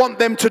I want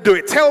them to do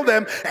it. Tell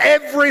them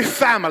every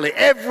family,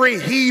 every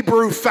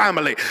Hebrew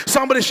family.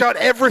 Somebody shout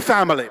every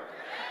family.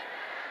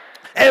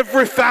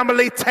 Every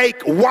family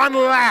take one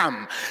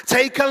lamb.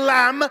 Take a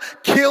lamb,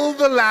 kill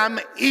the lamb,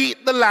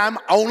 eat the lamb.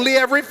 Only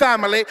every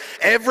family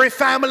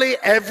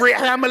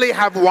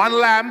have one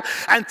lamb,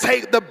 and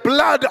take the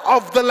blood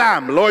of the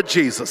lamb. Lord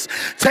Jesus,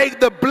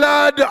 take the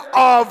blood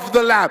of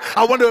the lamb.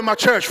 I wonder if my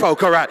church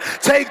folk are right.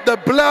 Take the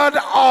blood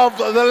of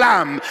the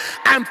lamb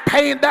and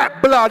paint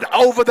that blood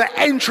over the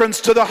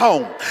entrance to the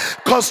home.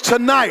 Because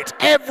tonight,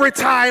 every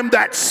time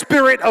that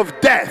spirit of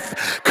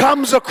death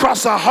comes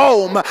across a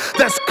home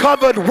that's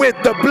covered with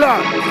the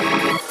blood,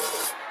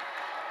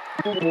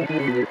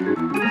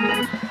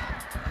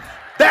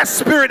 That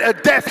spirit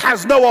of death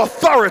has no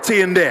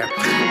authority in there.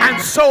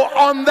 And so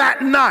on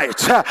that night,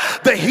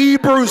 the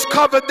Hebrews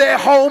covered their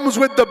homes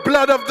with the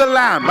blood of the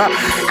Lamb,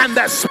 and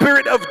that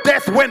spirit of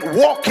death went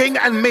walking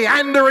and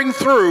meandering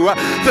through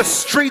the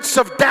streets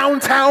of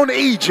downtown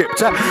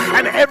Egypt.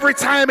 And every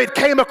time it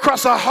came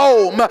across a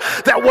home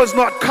that was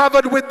not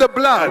covered with the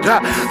blood,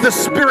 the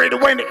spirit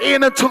went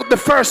in and took the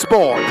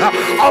firstborn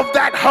of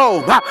that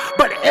home.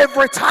 But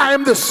every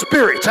time the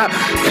spirit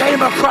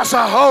came across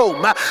a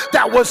home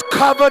that was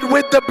covered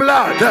with the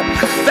blood,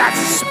 that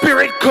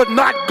spirit could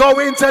not go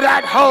into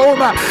that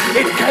home.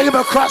 It came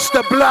across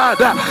the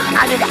blood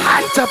and it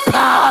had to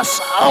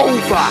pass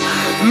over.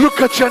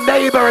 Look at your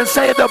neighbor and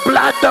say, the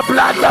blood, the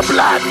blood, the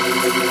blood.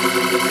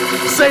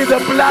 Say,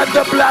 the blood,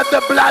 the blood, the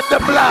blood, the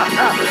blood.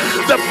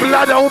 The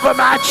blood over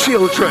my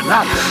children,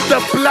 the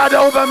blood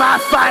over my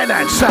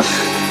finance.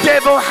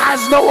 Devil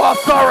has no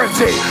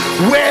authority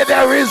where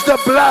there is the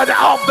blood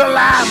of the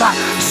Lamb.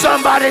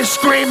 Somebody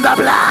scream the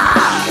blood.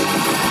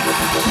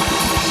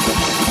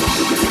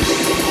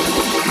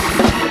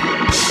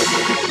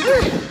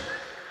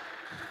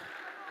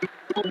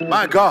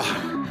 My God,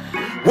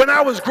 when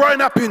I was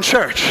growing up in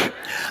church,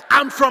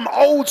 I'm from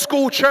old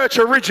school church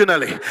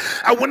originally.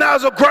 And when I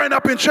was growing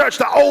up in church,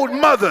 the old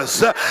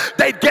mothers,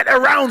 they'd get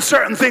around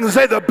certain things and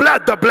say, the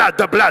blood, the blood,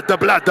 the blood, the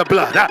blood, the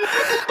blood.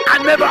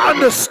 I never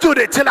understood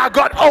it till I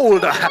got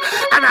older.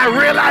 And I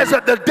realized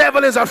that the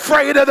devil is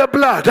afraid of the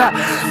blood.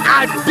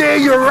 I dare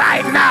you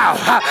right now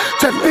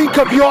to think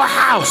of your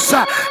house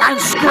and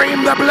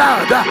scream the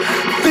blood.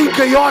 Think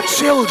of your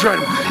children.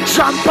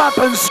 Jump up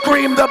and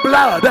scream the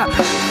blood.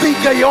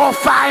 Think of your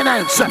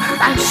finance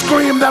and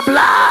scream the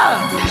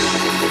blood.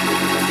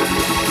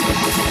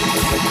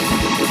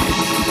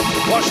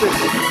 Watch this.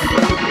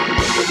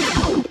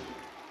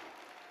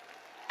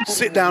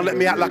 Sit down, let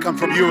me act like I'm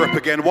from Europe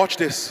again. Watch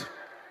this.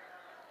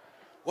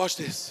 Watch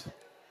this.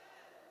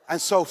 And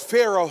so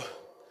Pharaoh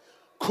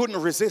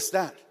couldn't resist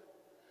that.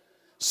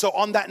 So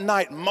on that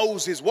night,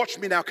 Moses, watch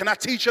me now. Can I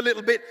teach a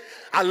little bit?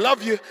 I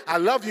love you. I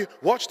love you.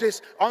 Watch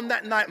this. On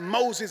that night,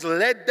 Moses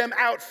led them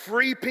out,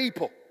 free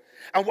people.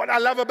 And what I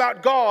love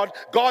about God,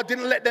 God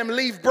didn't let them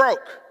leave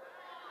broke.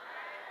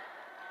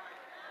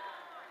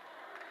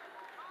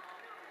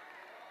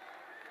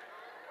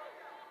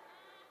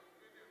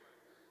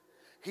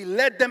 He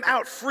led them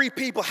out, free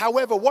people.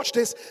 However, watch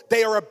this,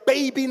 they are a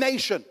baby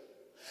nation.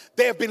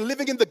 They have been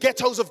living in the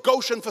ghettos of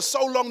Goshen for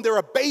so long. They're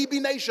a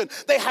baby nation.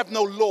 They have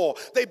no law.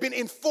 They've been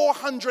in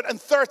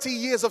 430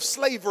 years of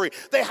slavery.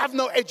 They have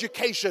no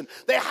education.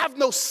 They have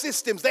no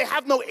systems. They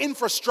have no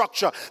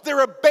infrastructure.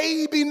 They're a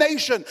baby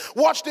nation.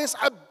 Watch this,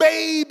 a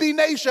baby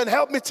nation.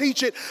 Help me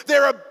teach it.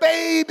 They're a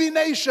baby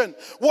nation.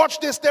 Watch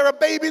this, they're a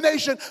baby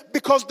nation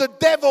because the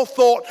devil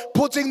thought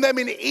putting them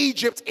in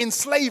Egypt in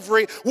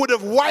slavery would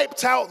have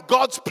wiped out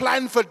God's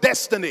plan for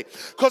destiny.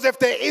 Because if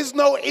there is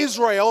no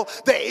Israel,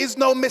 there is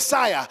no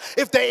Messiah.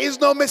 If there is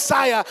no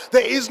Messiah,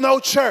 there is no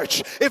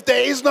church. If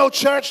there is no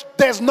church,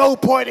 there's no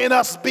point in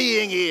us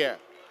being here.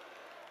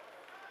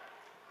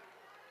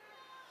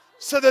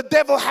 So the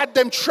devil had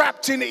them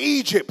trapped in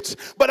Egypt.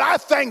 But I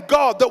thank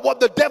God that what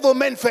the devil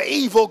meant for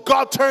evil,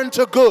 God turned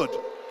to good.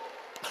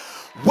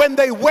 When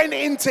they went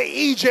into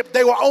Egypt,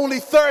 they were only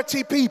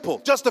 30 people,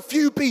 just a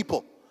few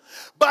people.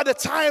 By the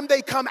time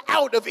they come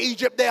out of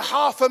Egypt, they're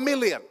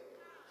 500,000.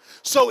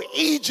 So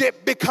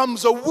Egypt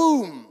becomes a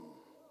womb.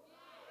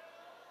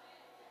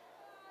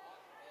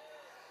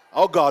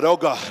 Oh God, oh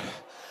God.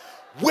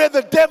 Where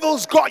the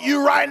devil's got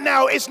you right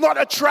now, it's not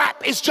a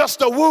trap, it's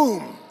just a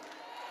womb.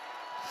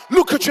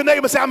 Look at your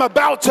neighbor and say, I'm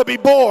about to be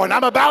born.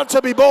 I'm about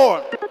to be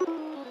born.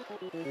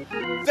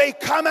 They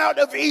come out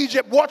of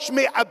Egypt, watch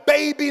me, a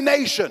baby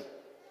nation.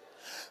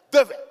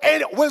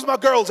 Where's my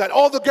girls at?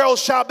 All the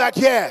girls shout back,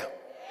 yeah.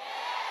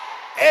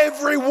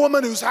 Every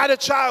woman who's had a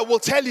child will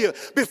tell you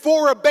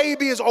before a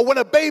baby is, or when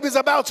a baby is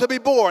about to be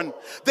born,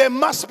 there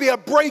must be a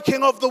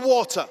breaking of the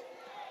water.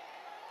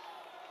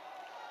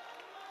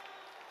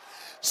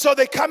 So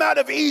they come out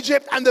of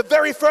Egypt and the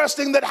very first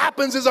thing that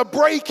happens is a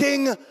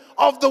breaking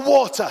of the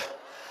water.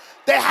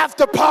 They have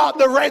to part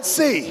the Red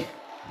Sea.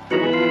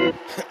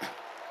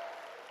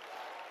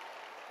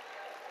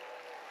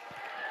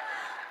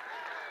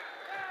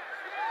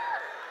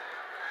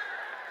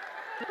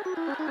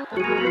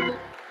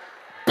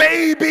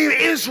 Baby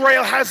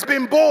Israel has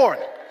been born.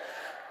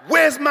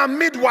 Where's my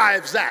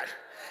midwives at?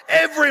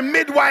 Every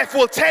midwife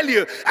will tell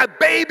you a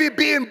baby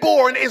being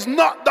born is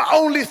not the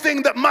only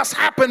thing that must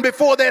happen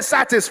before they're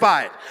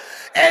satisfied.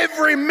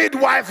 Every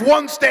midwife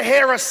wants to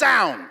hear a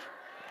sound.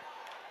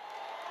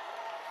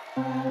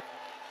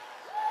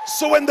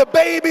 So when the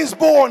baby's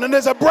born and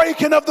there's a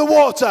breaking of the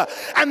water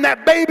and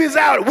that baby's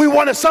out,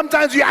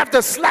 sometimes you have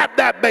to slap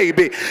that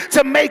baby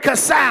to make a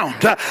sound.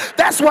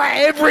 That's why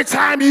every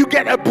time you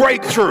get a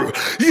breakthrough,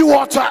 you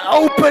ought to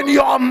open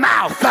your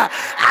mouth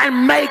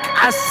and make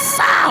a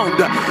sound.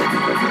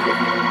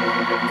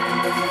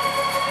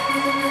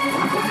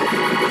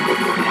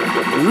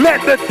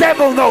 Let the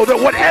devil know that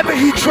whatever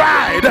he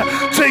tried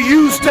to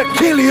use to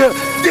kill you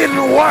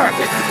didn't work.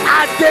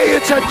 I dare you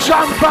to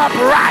jump up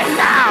right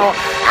now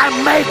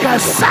and make a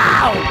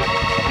sound.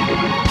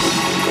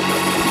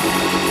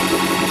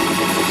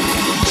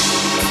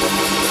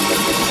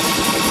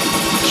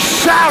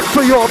 Shout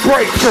for your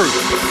breakthrough.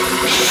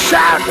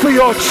 Shout for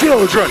your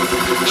children.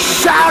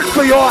 Shout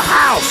for your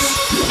house.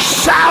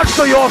 Shout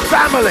for your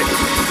family.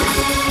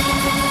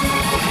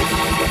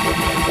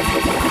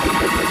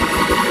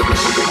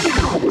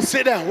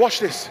 Sit down, watch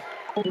this.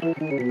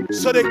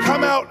 So they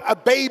come out a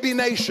baby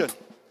nation.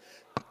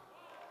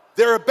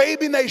 They're a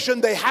baby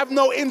nation. They have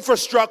no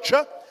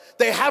infrastructure.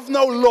 They have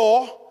no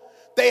law.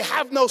 They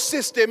have no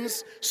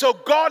systems. So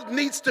God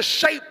needs to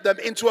shape them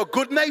into a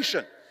good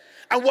nation.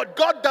 And what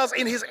God does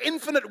in his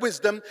infinite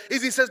wisdom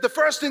is he says, the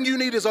first thing you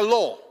need is a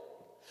law.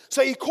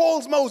 So he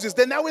calls Moses.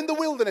 They're now in the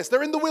wilderness.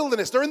 They're in the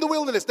wilderness. They're in the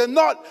wilderness. They're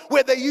not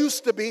where they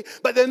used to be,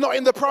 but they're not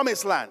in the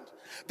promised land.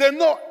 They're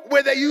not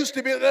where they used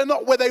to be. They're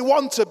not where they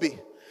want to be.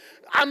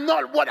 I'm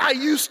not what I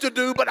used to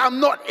do, but I'm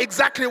not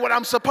exactly what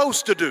I'm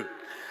supposed to do.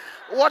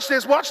 Watch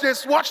this, watch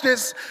this, watch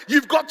this.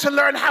 You've got to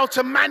learn how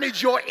to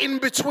manage your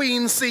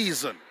in-between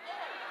season.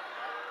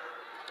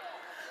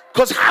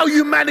 Because how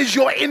you manage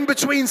your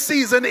in-between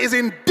season is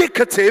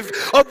indicative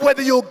of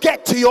whether you'll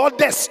get to your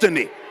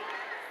destiny.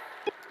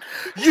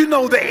 You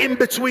know the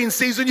in-between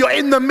season. You're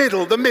in the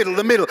middle. The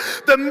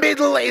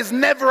middle is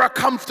never a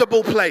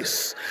comfortable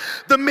place.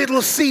 The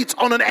middle seat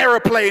on an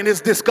airplane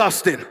is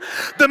disgusting.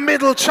 The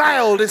middle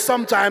child is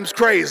sometimes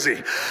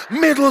crazy.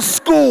 Middle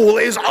school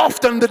is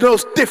often the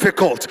most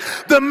difficult.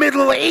 The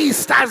Middle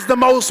East has the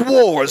most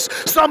wars.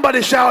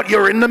 Somebody shout,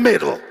 you're in the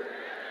middle.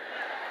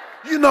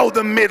 You know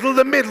the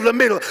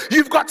middle.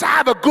 You've got to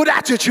have a good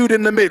attitude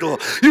in the middle.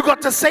 You've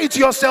got to say to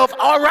yourself,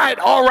 all right.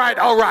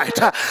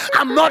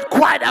 I'm not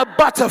quite a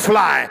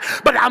butterfly,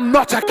 but I'm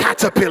not a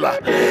caterpillar.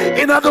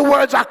 In other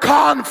words, I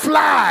can't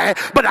fly,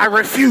 but I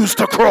refuse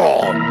to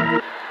crawl.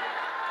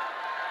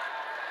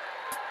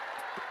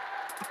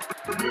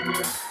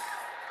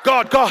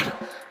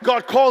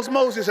 God calls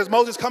Moses, says,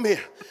 Moses, come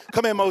here.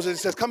 Come here, Moses.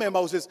 He says, come here,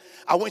 Moses.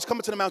 I want you to come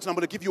to the mountain. I'm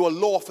going to give you a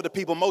law for the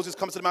people. Moses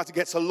comes to the mountain,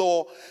 gets a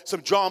law.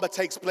 Some drama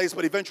takes place,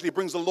 but eventually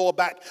brings the law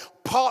back.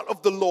 Part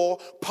of the law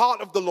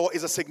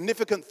is a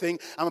significant thing.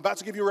 I'm about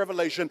to give you a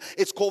revelation.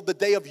 It's called the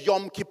day of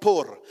Yom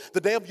Kippur.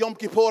 The day of Yom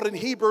Kippur in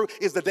Hebrew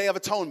is the Day of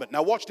Atonement.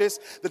 Now watch this.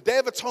 The Day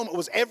of Atonement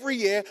was every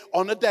year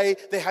on a day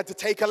they had to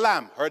take a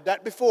lamb. Heard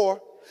that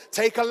before?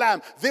 Take a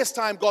lamb. This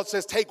time God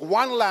says take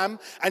one lamb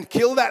and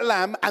kill that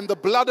lamb, and the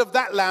blood of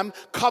that lamb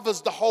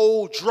covers the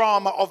whole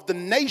drama of the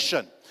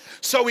nation.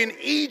 So in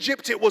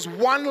Egypt it was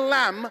one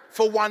lamb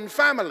for one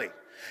family.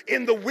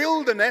 In the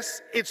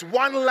wilderness it's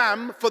one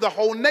lamb for the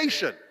whole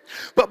nation.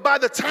 But by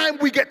the time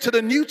we get to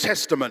the New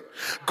Testament,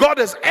 God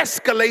has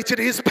escalated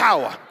his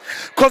power.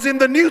 Because in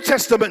the New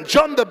Testament,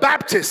 John the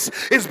Baptist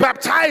is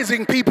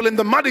baptizing people in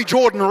the muddy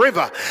Jordan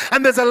River.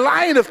 And there's a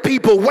line of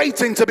people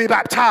waiting to be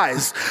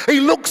baptized. He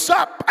looks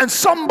up and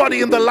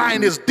somebody in the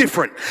line is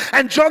different.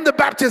 And John the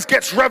Baptist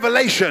gets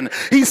revelation.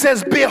 He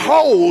says,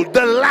 behold,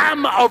 the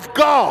Lamb of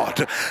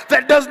God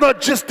that does not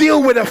just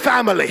deal with a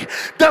family,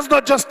 does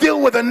not just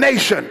deal with a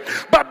nation,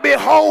 but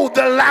behold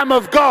the Lamb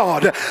of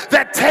God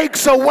that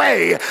takes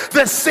away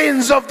the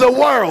sins of the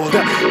world.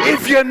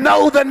 If you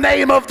know the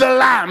name of the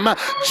Lamb,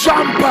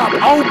 jump up,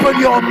 open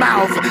your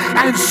mouth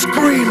and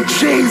scream,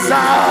 Jesus.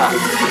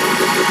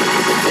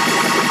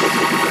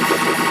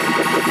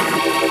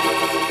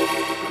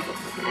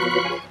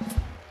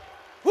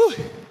 Woo.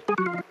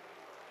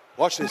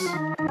 Watch this.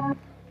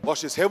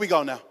 Watch this. Here we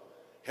go now.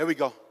 Here we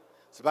go.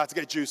 It's about to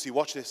get juicy.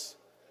 Watch this.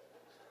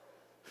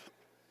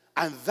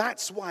 And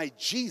that's why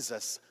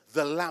Jesus,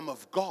 the Lamb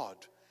of God,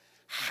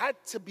 had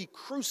to be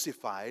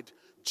crucified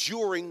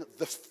during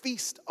the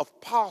feast of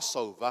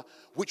Passover,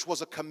 which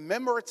was a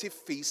commemorative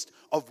feast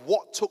of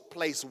what took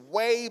place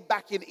way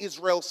back in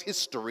Israel's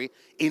history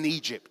in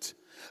Egypt.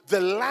 The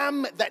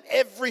lamb that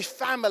every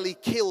family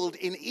killed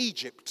in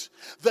Egypt,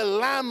 the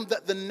lamb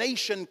that the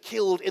nation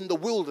killed in the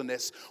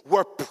wilderness,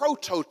 were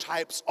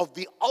prototypes of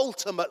the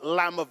ultimate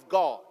Lamb of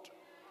God.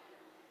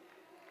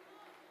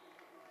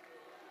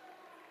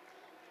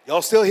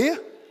 Y'all still here?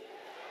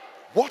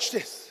 Watch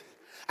this.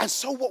 And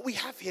so what we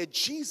have here,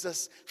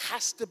 Jesus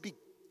has to be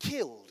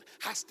killed,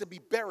 has to be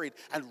buried,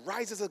 and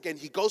rises again.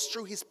 He goes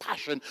through his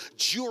passion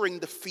during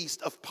the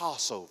feast of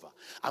Passover.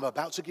 I'm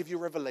about to give you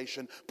a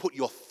revelation. Put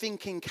your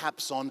thinking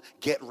caps on.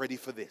 Get ready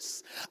for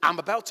this. I'm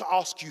about to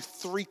ask you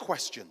 3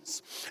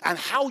 questions. And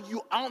how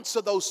you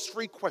answer those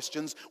 3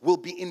 questions will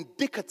be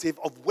indicative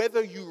of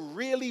whether you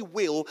really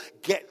will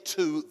get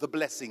to the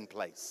blessing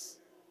place.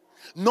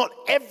 Not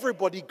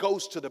everybody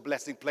goes to the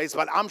blessing place,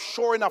 but I'm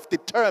sure enough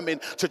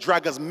determined to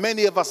drag as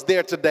many of us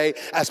there today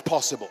as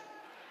possible.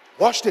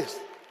 Watch this.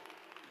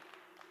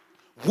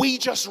 We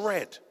just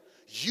read,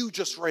 you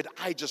just read,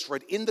 I just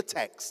read in the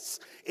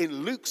texts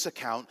in Luke's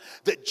account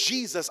that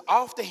Jesus,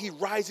 after he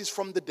rises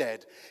from the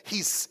dead,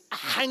 he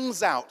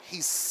hangs out,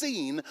 he's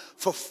seen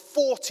for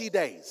 40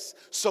 days.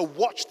 So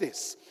watch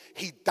this.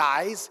 He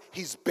dies,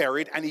 he's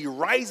buried, and he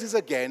rises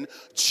again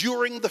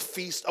during the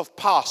feast of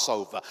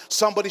Passover.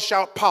 Somebody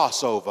shout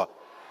Passover.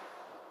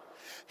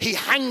 He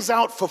hangs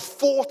out for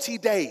 40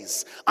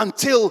 days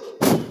until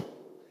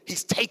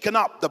he's taken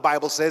up, the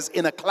Bible says,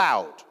 in a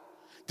cloud.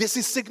 This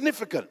is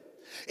significant.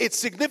 It's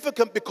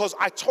significant because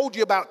I told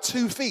you about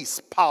two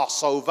feasts,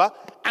 Passover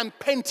and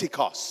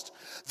Pentecost.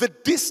 The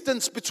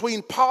distance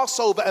between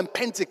Passover and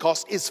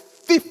Pentecost is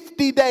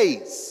 50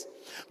 days.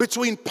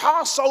 Between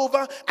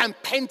Passover and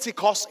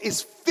Pentecost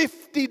is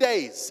 50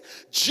 days.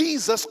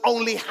 Jesus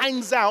only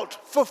hangs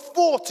out for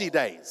 40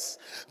 days.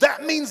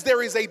 That means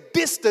there is a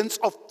distance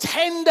of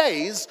 10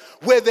 days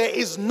where there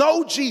is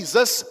no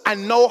Jesus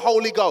and no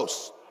Holy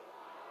Ghost.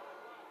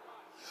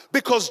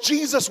 Because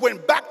Jesus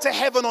went back to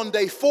heaven on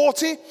day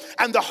 40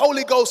 and the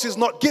Holy Ghost is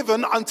not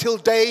given until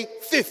day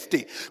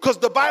 50. Because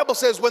the Bible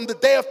says when the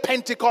day of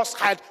Pentecost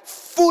had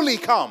fully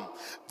come,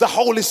 the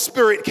Holy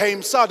Spirit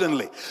came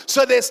suddenly.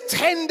 So there's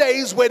 10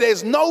 days where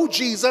there's no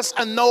Jesus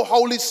and no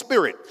Holy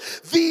Spirit.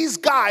 These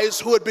guys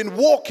who had been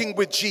walking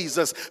with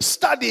Jesus,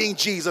 studying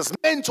Jesus,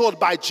 mentored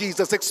by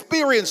Jesus,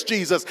 experienced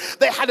Jesus,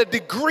 they had a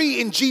degree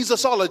in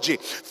Jesusology.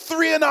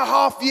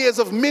 3.5 years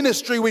of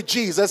ministry with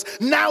Jesus.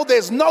 Now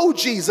there's no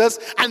Jesus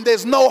and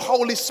there's no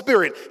Holy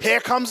Spirit. Here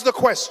comes the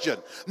question.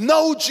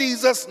 No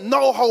Jesus,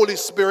 no Holy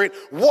Spirit.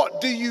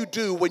 What do you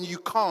do when you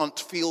can't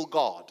feel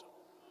God?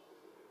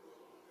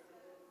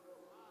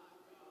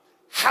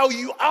 How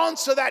you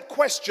answer that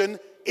question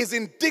is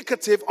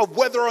indicative of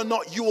whether or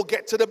not you will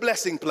get to the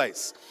blessing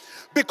place.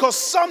 Because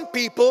some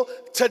people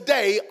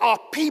today are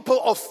people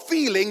of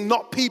feeling,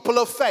 not people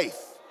of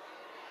faith.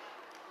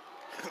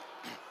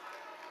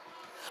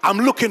 I'm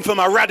looking for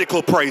my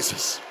radical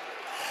praises.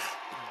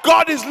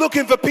 God is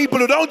looking for people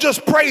who don't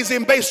just praise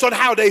him based on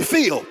how they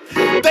feel.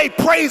 They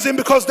praise him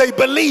because they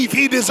believe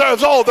he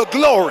deserves all the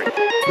glory.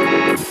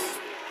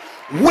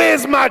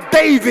 Where's my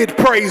David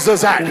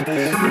praisers at?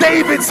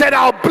 David said,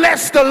 I'll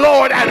bless the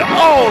Lord at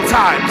all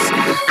times.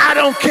 I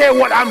don't care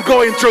what I'm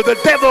going through. The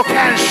devil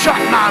can't shut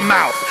my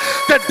mouth.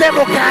 The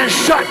devil can't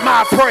shut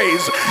my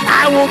praise.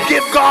 I will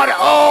give God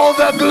all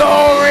the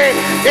glory.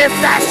 If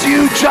that's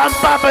you, jump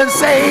up and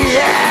say,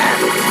 yeah.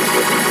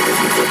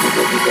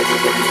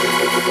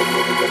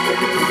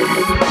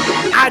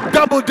 I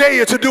double dare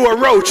you to do a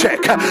row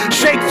check.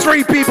 Shake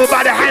 3 people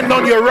by the hand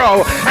on your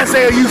row and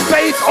say, are you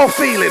faith or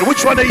feeling?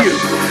 Which one are you?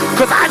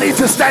 Because I need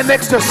to stand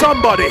next to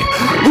somebody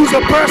who's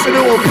a person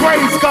who will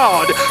praise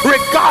God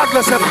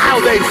regardless of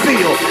how they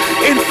feel.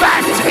 In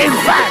fact,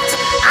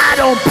 I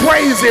don't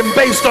praise him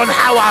based on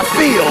how I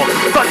feel,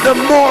 but the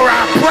more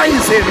I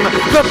praise him,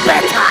 the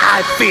better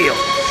I feel.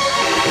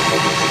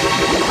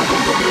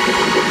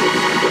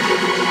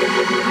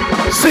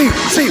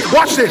 See,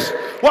 watch this.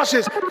 Watch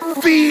this.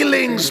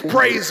 Feelings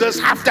praisers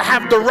have to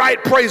have the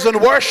right praise and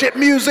worship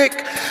music.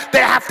 They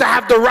have to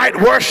have the right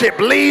worship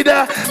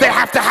leader. They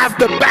have to have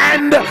the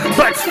band.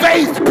 But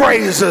faith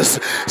praisers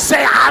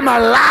say, I'm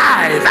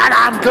alive and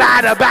I'm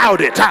glad about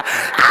it.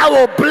 I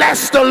will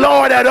bless the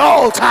Lord at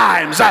all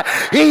times.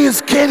 He's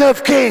King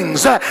of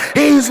Kings.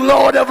 He's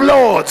Lord of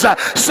Lords.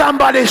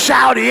 Somebody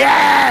shout,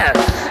 yes.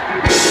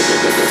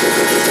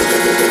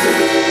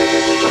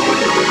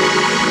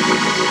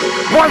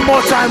 One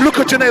more time, look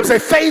at your neighbor and say,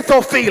 faith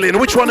or feeling,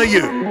 which one are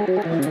you?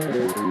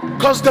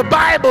 Because the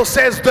Bible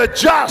says the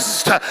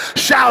just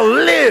shall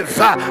live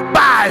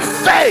by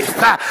faith.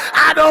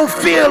 I don't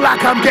feel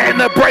like I'm getting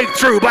a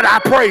breakthrough, but I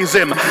praise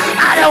him.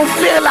 I don't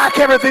feel like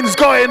everything's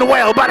going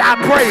well, but I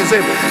praise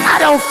him. I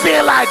don't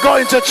feel like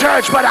going to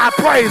church, but I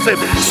praise him.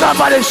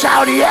 Somebody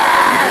shout,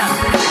 yeah!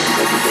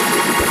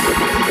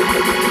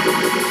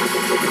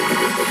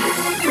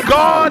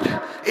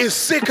 God is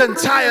sick and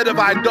tired of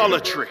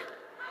idolatry.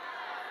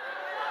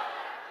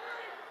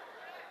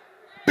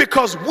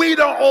 Because we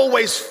don't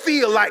always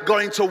feel like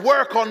going to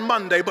work on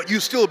Monday, but you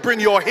still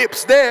bring your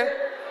hips there.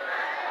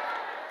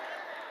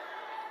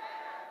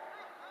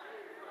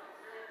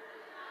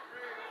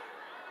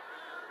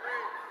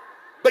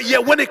 But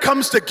yet when it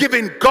comes to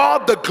giving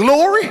God the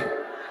glory,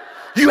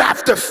 you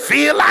have to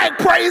feel like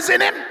praising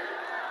him.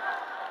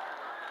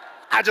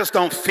 I just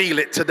don't feel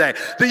it today.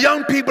 The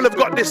young people have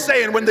got this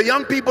saying, when the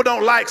young people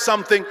don't like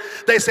something,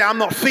 they say, I'm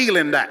not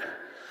feeling that.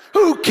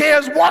 Who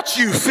cares what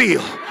you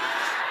feel?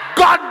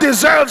 God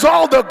deserves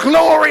all the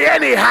glory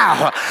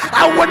anyhow.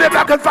 I wonder if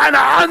I can find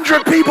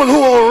 100 people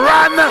who will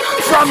run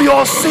from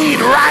your seat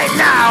right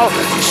now,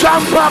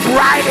 jump up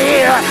right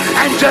here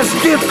and just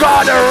give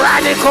God a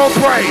radical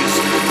praise.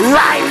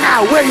 Right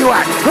now. Where you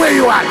at? Where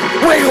you at?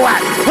 Where you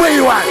at? Where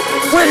you at?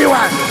 Where you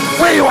at?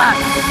 Where you at?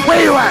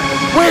 Where you at?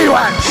 Where you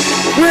at?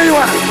 Where you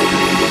at?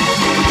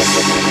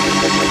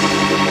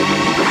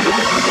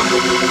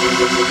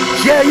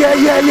 Yeah, yeah,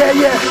 yeah, yeah,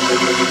 yeah.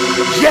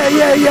 Yeah,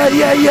 yeah, yeah,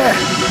 yeah, yeah.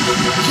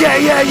 Yeah,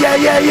 yeah, yeah,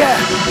 yeah, yeah.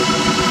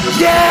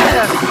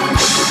 Yeah.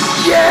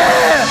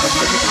 Yeah.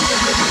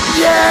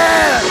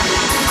 Yeah.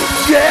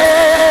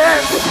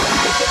 Yeah.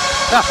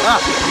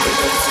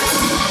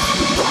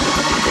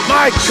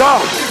 My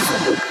God.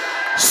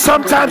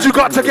 Sometimes you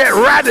got to get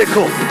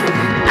radical.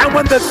 And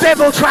when the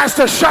devil tries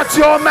to shut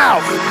your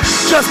mouth,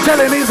 just tell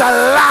him he's a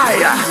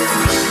liar.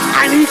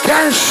 And he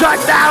can't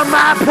shut down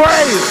my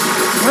praise.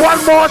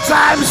 One more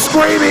time,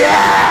 scream,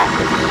 yeah.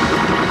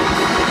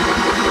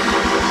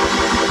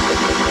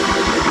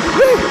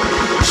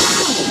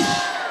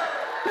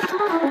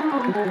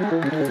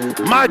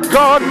 My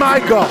God, my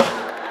God.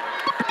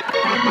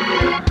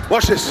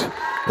 Watch this.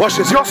 Watch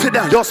this. Y'all sit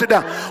down. Y'all sit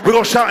down. We're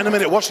going to shout in a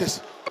minute. Watch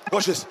this.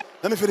 Watch this.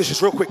 Let me finish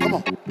this real quick. Come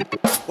on.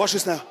 Watch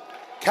this now.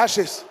 Catch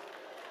this.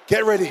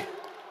 Get ready.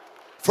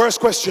 First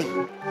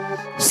question.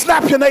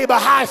 Slap your neighbor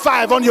high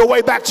five on your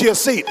way back to your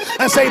seat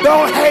and say,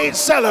 don't hate,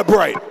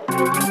 celebrate.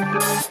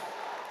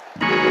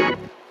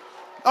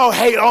 Don't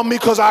hate on me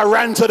because I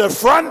ran to the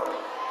front.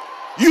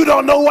 You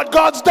don't know what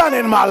God's done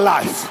in my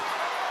life.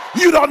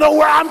 You don't know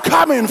where I'm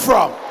coming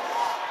from.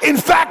 In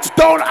fact,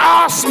 don't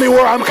ask me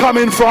where I'm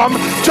coming from.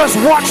 Just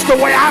watch the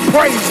way I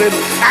praise him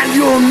and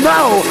you'll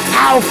know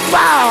how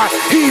far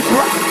he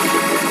brought.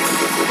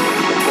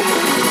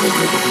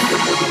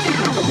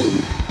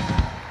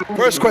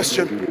 First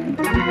question.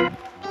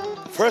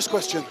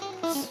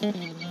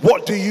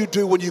 What do you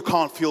do when you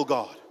can't feel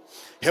God?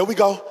 Here we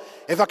go.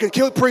 If I can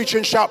kill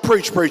preaching, shout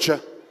preach, preacher.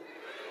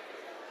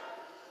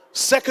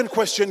 Second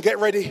question, get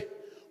ready.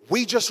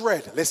 We just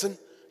read, listen,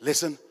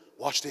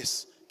 watch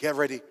this, get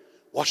ready,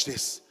 watch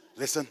this,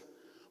 listen.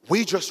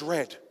 We just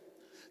read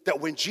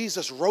that when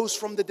Jesus rose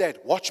from the dead,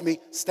 watch me,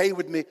 stay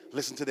with me,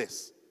 listen to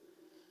this.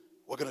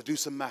 We're going to do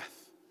some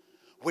math.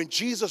 When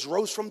Jesus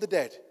rose from the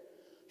dead,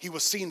 he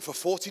was seen for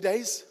 40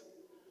 days.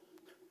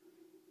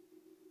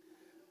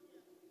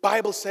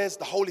 Bible says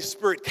the Holy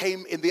Spirit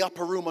came in the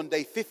upper room on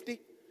day 50.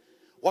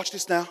 Watch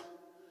this now.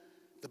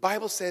 The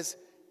Bible says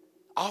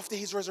after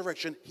his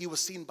resurrection, he was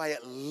seen by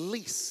at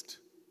least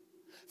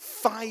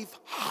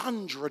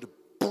 500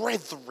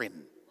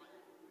 brethren.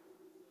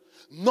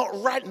 Not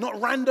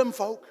random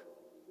folk.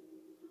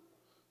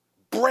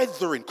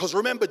 Brethren. Because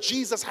remember,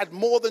 Jesus had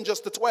more than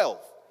just the 12.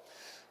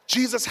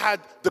 Jesus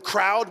had the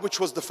crowd, which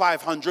was the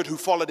 500 who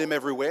followed him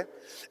everywhere.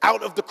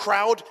 Out of the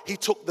crowd, he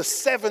took the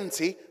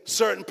 70,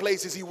 certain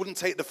places he wouldn't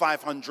take the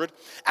 500.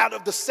 Out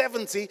of the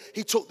 70,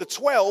 he took the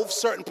 12,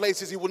 certain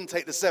places he wouldn't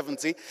take the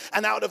 70.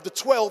 And out of the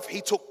 12, he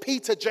took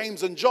Peter,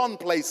 James, and John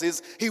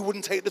places he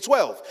wouldn't take the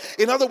 12.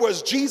 In other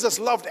words, Jesus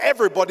loved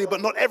everybody,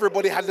 but not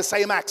everybody had the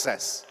same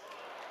access.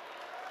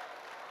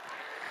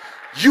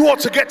 You ought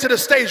to get to the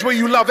stage where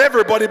you love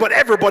everybody, but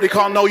everybody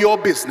can't know your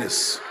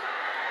business.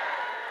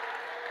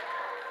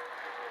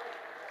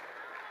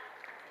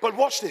 But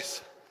watch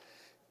this.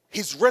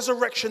 His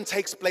resurrection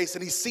takes place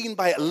and he's seen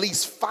by at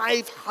least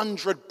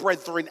 500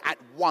 brethren at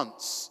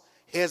once.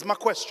 Here's my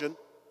question.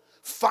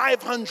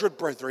 500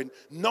 brethren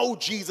know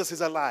Jesus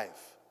is alive.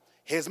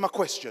 Here's my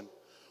question.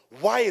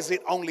 Why is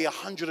it only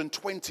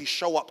 120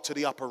 show up to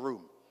the upper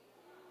room?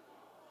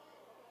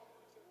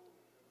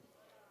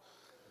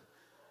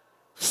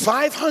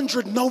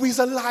 500 know he's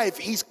alive.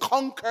 He's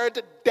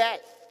conquered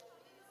death.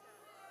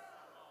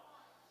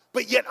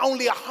 But yet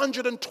only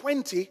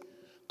 120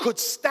 could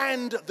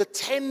stand the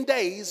 10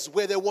 days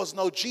where there was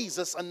no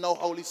Jesus and no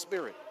Holy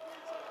Spirit.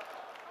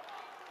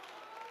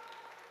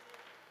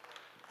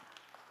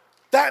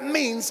 That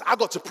means, I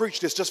got to preach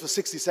this just for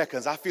 60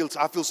 seconds. I feel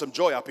some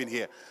joy up in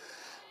here.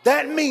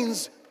 That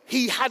means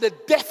he had a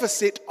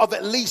deficit of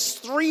at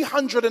least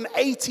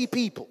 380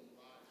 people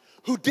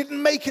who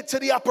didn't make it to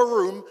the upper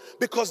room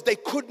because they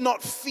could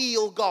not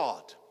feel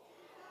God.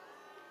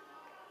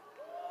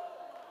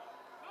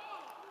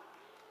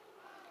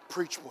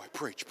 Preach, boy,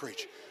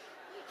 preach.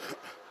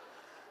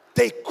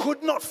 They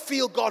could not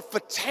feel God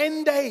for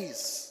 10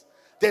 days.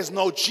 There's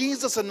no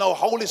Jesus and no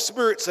Holy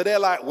Spirit. So they're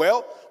like,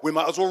 well, we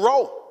might as well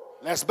roll.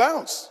 Let's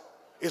bounce.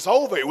 It's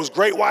over. It was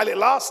great while it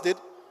lasted.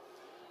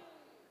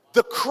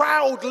 The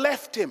crowd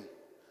left him.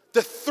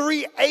 The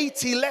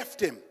 380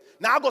 left him.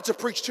 Now, I got to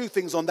preach two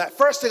things on that.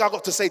 First thing I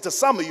got to say to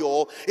some of you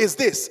all is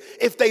this.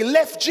 If they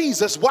left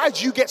Jesus,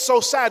 why'd you get so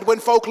sad when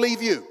folk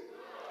leave you?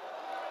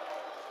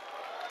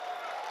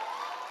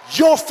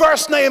 Your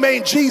first name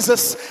ain't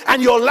Jesus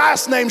and your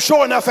last name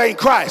sure enough ain't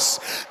Christ.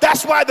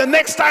 That's why the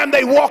next time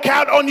they walk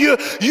out on you,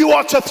 you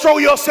ought to throw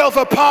yourself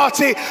a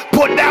party,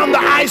 put down the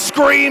ice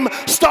cream,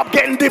 stop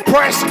getting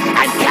depressed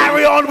and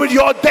carry on with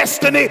your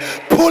destiny.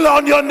 Pull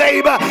on your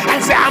neighbor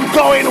and say, I'm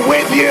going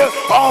with you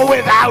or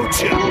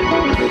without you.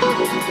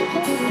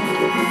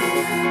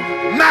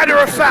 Matter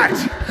of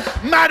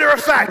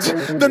fact,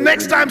 the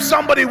next time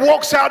somebody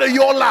walks out of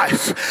your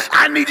life,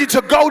 I need you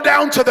to go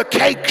down to the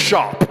cake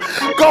shop,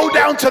 go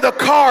down to the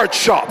card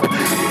shop,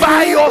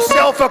 buy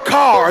yourself a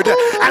card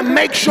and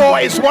make sure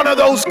it's one of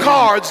those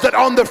cards that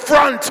on the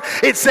front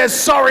it says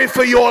sorry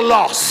for your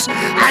loss,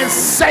 and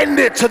send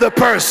it to the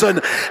person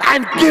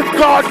and give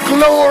God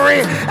glory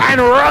and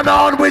run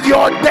on with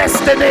your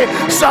destiny.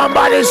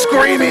 Somebody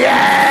scream,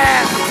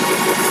 yeah!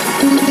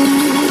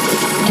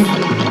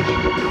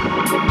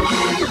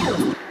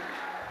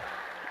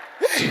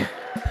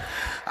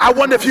 I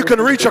wonder if you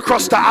can reach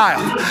across the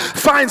aisle.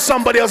 Find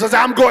somebody else and say,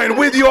 I'm going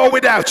with you or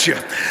without you.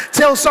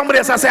 Tell somebody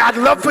else, I say, I'd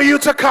love for you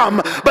to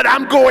come, but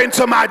I'm going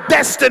to my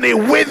destiny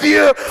with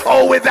you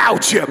or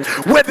without you.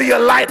 Whether you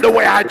like the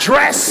way I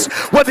dress,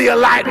 whether you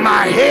like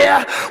my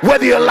hair,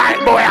 whether you like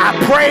the way I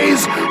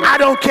praise, I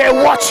don't care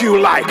what you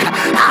like.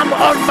 I'm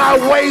on my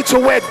way to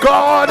where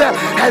God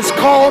has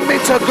called me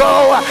to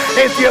go.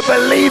 If you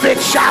believe it,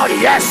 shout,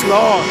 yes,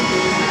 Lord.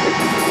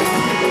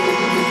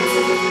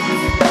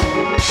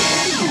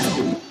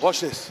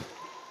 Watch this.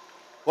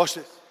 Watch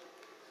this.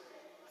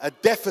 A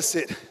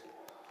deficit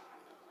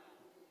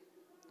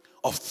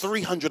of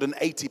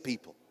 380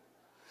 people.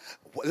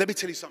 Let me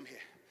tell you something here.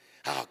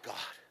 Oh God.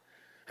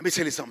 Let me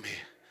tell you something here.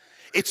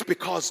 It's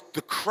because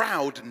the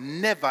crowd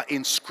never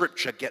in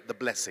scripture get the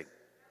blessing.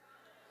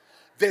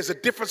 There's a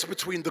difference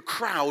between the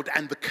crowd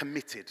and the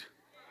committed.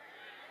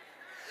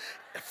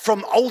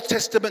 From Old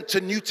Testament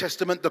to New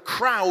Testament, the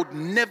crowd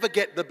never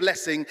get the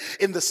blessing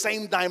in the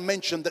same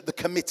dimension that the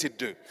committed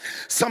do.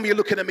 Some of you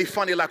looking at me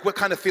funny like, what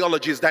kind of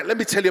theology is that? Let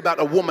me tell you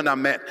about a woman I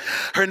met.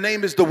 Her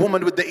name is the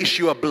woman with the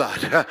issue of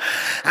blood.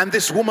 And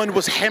this woman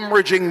was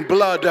hemorrhaging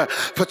blood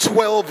for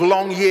 12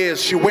 long years.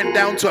 She went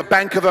down to a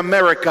Bank of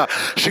America.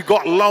 She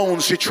got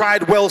loans. She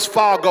tried Wells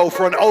Fargo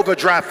for an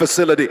overdraft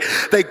facility.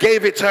 They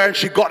gave it to her and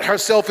she got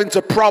herself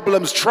into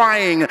problems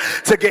trying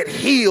to get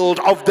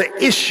healed of the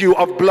issue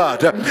of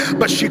blood.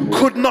 But she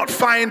could not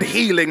find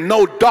healing.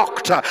 No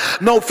doctor,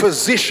 no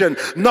physician,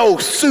 no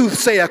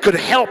soothsayer could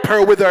help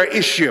her with her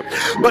issue.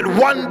 But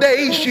one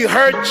day she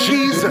heard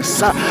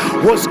Jesus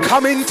was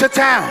coming to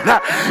town.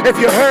 If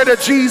you heard of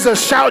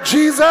Jesus, shout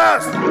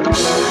Jesus.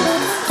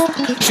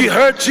 She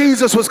heard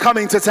Jesus was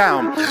coming to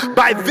town.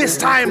 By this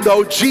time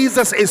though,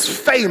 Jesus is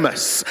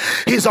famous.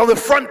 He's on the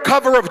front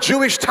cover of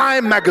Jewish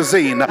Time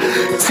magazine.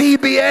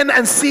 TBN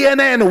and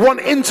CNN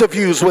want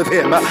interviews with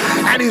him.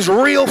 And he's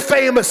real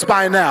famous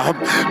by now.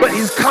 But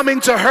he's coming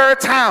to her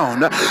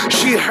town.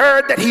 She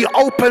heard that he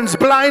opens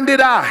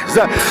blinded eyes.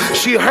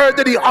 She heard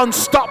that he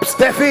unstops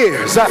deaf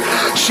ears.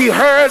 She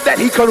heard that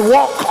he can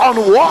walk on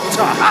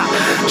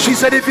water. She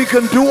said if he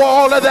can do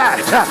all of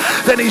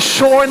that, then he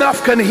sure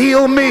enough can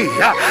heal me.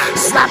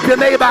 Slap your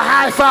neighbor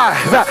high five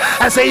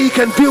and say he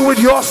can deal with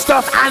your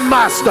stuff and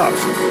my stuff.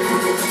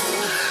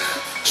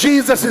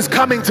 Jesus is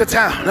coming to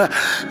town.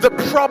 The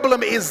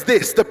problem is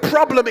this. The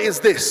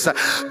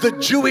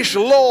Jewish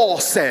law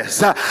says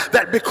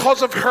that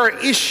because of her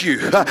issue,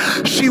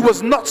 she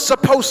was not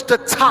supposed to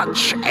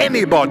touch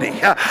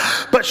anybody.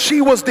 But she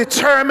was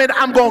determined,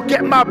 I'm going to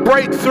get my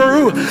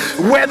breakthrough.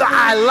 Whether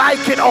I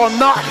like it or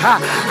not,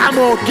 I'm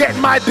going to get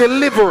my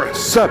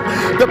deliverance.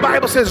 The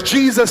Bible says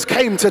Jesus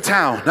came to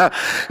town.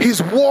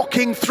 He's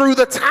walking through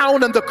the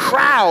town and the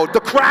crowd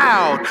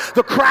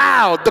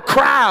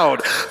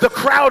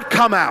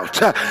come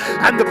out,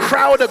 and the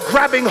crowd are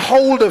grabbing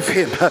hold of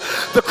him.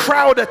 The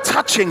crowd are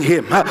touching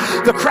him.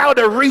 The crowd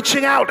are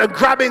reaching out and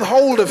grabbing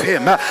hold of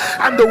him.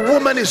 And the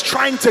woman is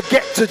trying to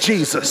get to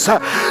Jesus.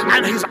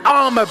 And his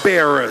armor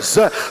bearers,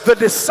 the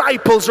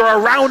disciples, are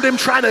around him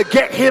trying to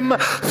get him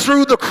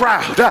through the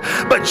crowd.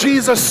 But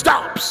Jesus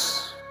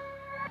stops.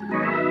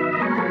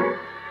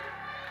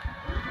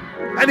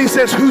 And he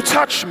says, who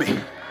touched me?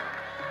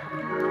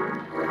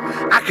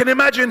 I can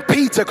imagine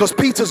Peter, because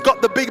Peter's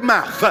got the big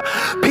mouth.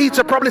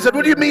 Peter probably said,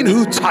 what do you mean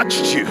who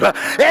touched you?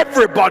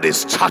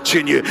 Everybody's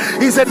touching you.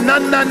 He said, no.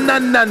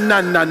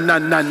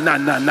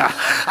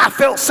 I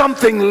felt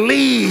something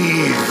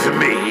leave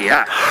me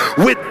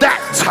with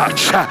that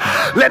touch.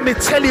 Let me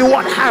tell you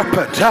what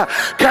happened.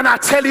 Can I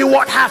tell you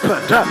what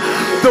happened?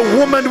 The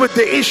woman with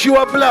the issue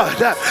of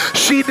blood,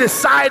 she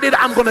decided,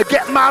 I'm going to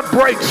get my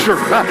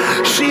breakthrough.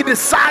 She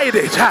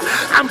decided,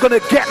 I'm going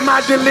to get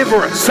my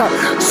deliverance.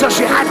 So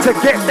she had to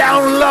get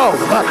down low,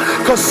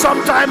 because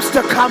sometimes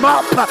to come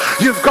up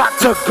you've got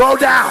to go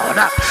down.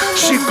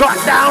 She got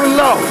down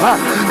low,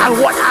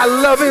 and what I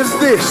love is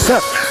this: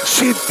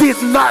 she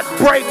did not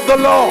break the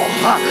law.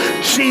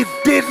 She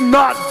did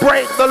not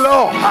break the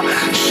law.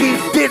 She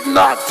did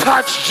not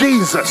touch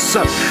Jesus.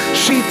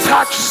 She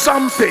touched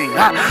something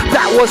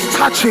that was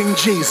touching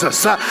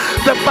Jesus.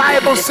 The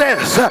Bible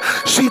says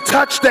she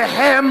touched the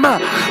hem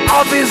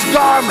of his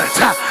garment.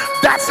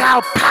 That's how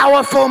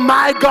powerful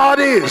my God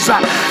is.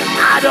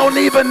 I don't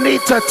even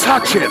need to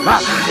touch him.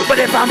 But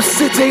if I'm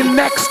sitting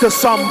next to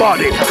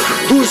somebody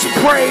whose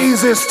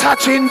praise is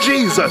touching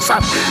Jesus,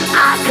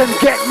 I can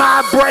get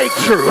my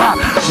breakthrough.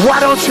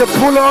 Why don't you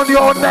pull on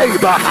your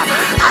neighbor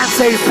and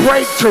say,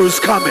 breakthrough's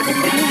coming?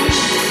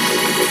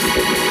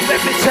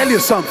 Let me tell you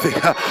something.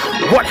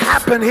 What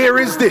happened here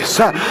is this.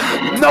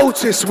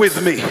 Notice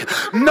with me.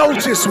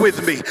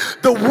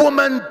 The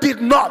woman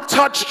did not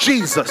touch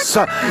Jesus.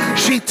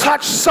 She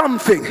touched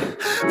something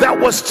that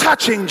was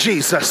touching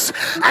Jesus,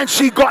 and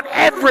she got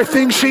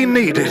everything she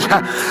needed.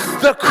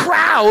 The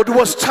crowd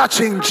was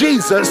touching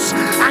Jesus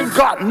and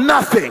got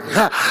nothing.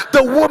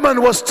 The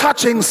woman was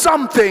touching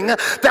something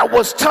that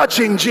was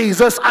touching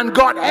Jesus and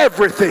got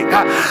everything.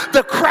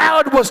 The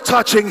crowd was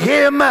touching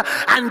him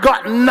and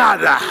got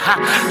nada.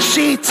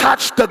 She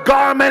touched the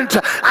garment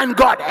and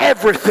got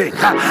everything.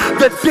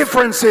 The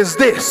difference is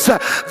this: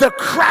 the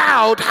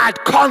crowd had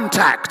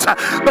contact,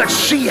 but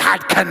she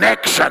had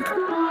connection.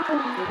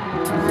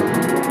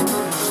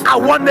 I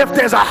wonder if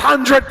there's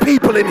 100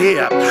 people in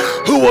here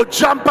who will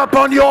jump up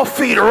on your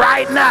feet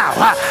right now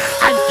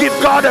and give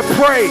God a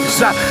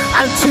praise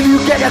until you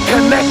get a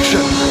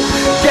connection.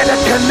 Get a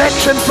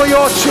connection for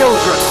your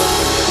children,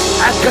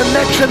 a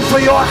connection for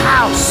your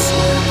house,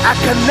 a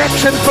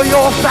connection for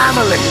your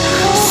family.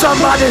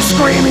 Somebody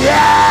scream,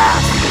 yeah!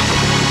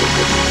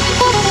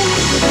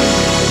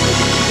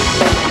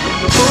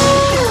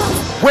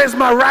 Where's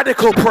my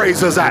radical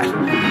praisers at?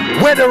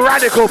 Where the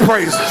radical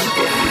praisers?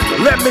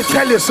 Let me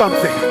tell you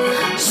something.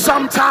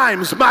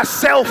 Sometimes my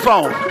cell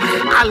phone,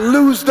 I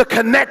lose the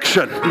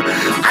connection,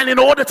 and in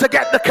order to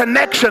get the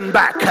connection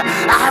back,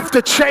 I have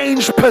to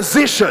change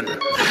position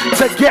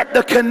to get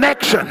the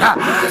connection.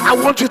 I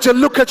want you to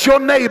look at your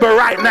neighbor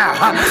right now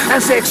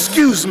and say,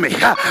 excuse me,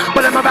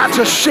 but I'm about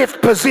to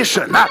shift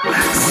position.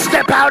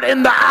 Step out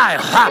in the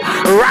aisle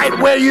right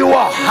where you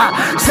are.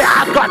 Say,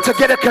 I've got to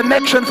get a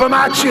connection for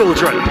my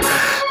children.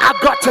 I've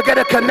got to get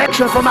a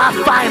connection for my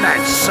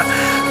finance.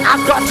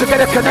 I've got to get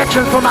a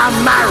connection for my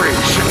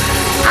marriage.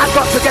 I've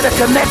got to get a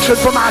connection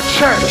for my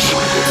church.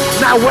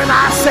 Now when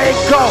I say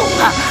go,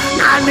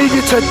 I need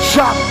you to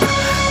jump.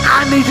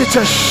 I need you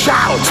to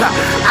shout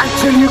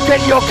until you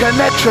get your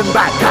connection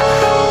back.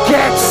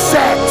 Get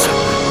set,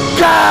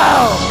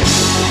 go.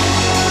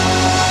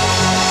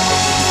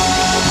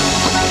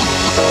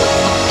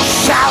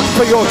 Shout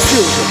for your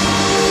children.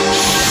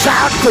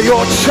 Shout for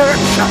your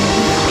church.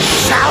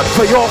 Shout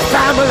for your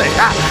family.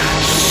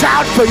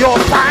 Shout for your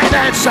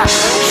finance.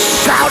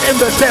 Shout in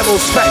the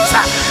devil's face.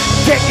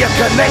 Get your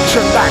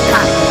connection back.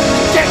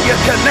 Get your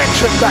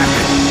connection back.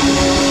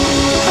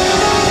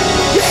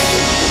 Yeah.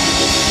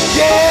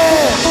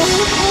 Yeah.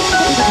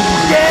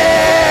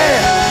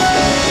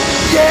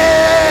 Yeah.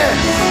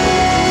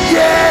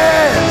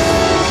 Yeah.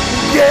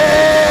 Yeah.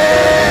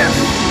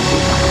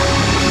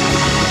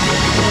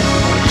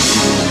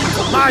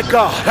 My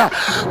God.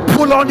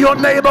 Pull on your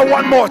neighbor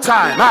one more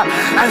time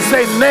and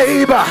say,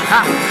 neighbor.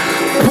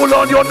 Pull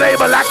on your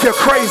neighbor like you're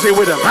crazy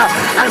with him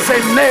and say,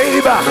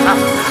 neighbor,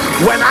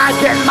 when I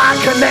get my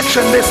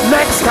connection this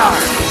next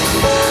time,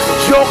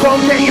 you're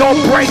going to get your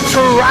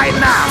breakthrough right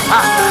now.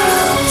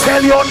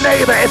 Tell your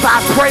neighbor, if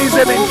I praise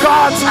him in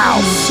God's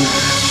house,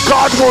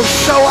 God will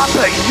show up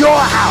at your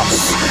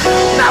house.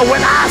 Now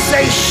when I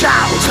say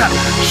shout,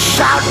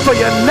 shout for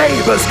your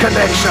neighbor's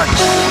connection.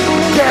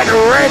 Get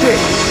ready.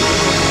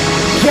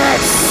 Get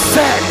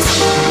set.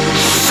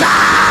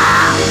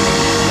 Shout.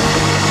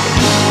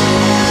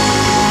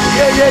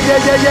 Yeah.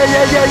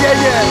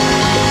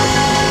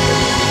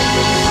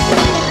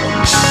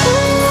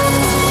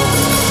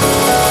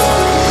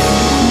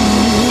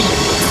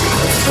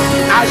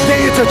 I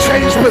dare you to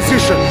change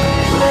position.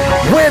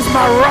 Where's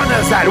my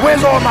runners at?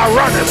 Where's all my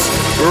runners?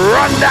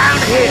 Run down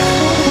here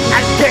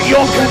and get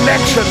your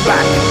connection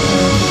back.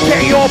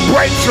 Get your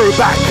breakthrough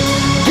back.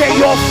 Get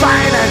your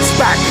finance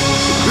back.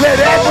 Let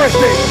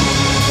everything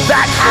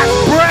that has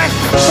breath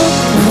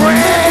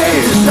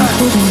praise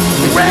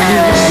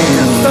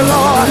the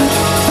Lord.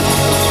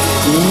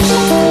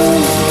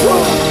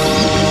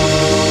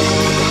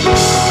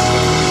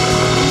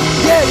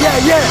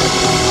 Yeah.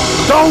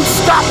 Don't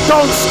stop.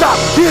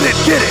 Get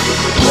it.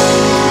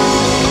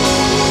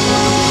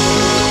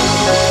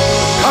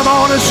 Come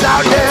on and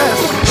shout yes.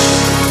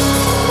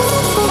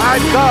 My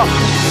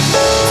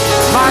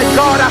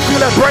God, I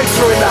feel a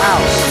breakthrough in the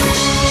house.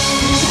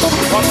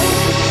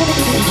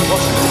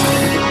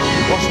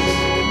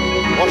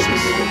 Watch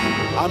this.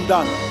 I'm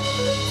done.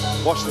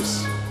 Watch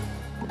this.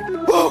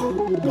 Whoa.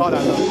 God, I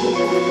love you.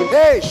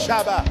 Hey,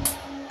 Shabbat.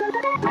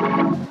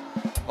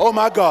 Oh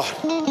my God.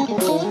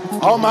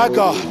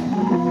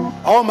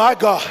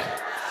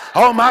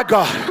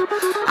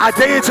 I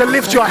dare you to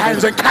lift your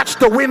hands and catch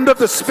the wind of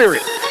the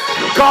Spirit.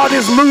 God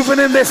is moving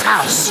in this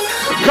house.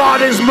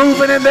 God is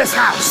moving in this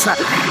house.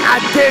 I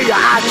dare you,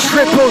 I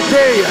triple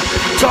dare you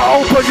to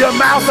open your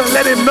mouth and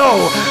let him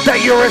know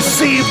that you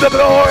receive the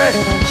glory.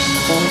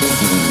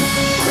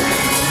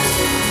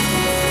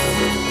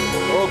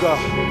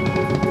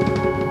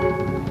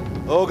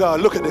 Oh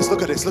God, look at this.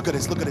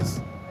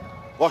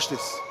 Watch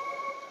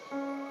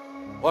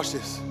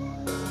this.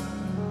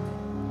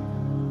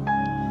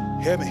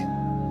 Hear me.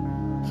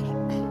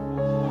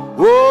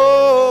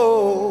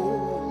 Whoa.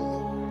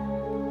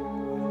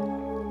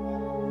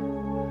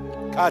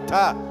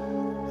 Kata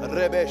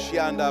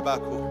Rebeshianda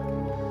Baku.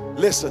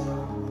 Listen.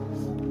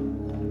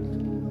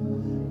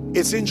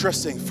 It's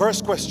interesting.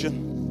 First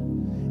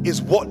question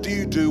is, what do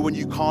you do when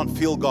you can't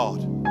feel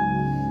God?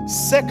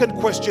 Second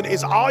question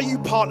is, are you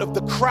part of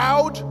the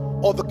crowd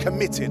or the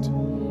committed?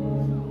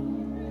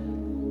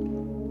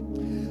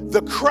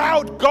 The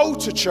crowd go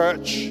to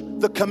church,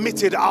 the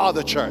committed are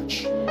the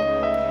church.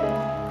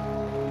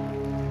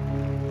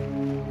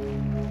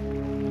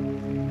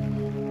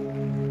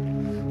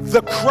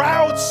 The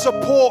crowd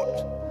support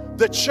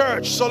the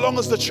church so long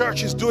as the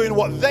church is doing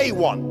what they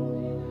want.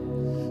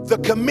 The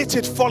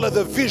committed follow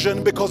the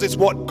vision because it's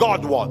what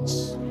God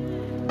wants.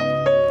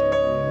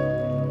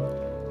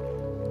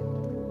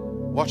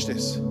 Watch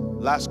this.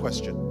 Last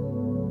question.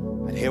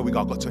 And here we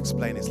got to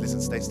explain this.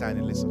 Listen, stay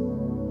standing, listen.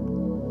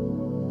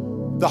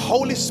 The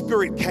Holy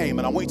Spirit came,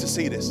 and I want you to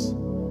see this.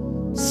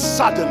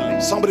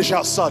 Suddenly. Somebody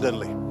shout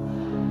suddenly.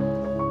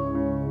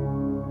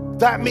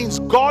 That means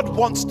God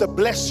wants to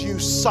bless you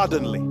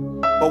suddenly.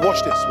 But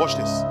watch this. He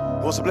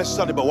wants to bless you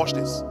suddenly, but watch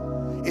this.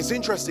 It's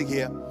interesting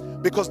here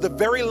because the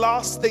very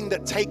last thing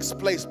that takes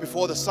place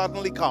before the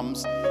suddenly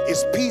comes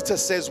is Peter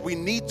says we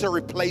need to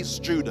replace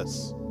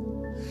Judas.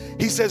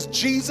 He says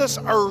Jesus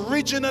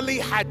originally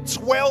had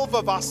 12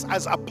 of us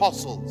as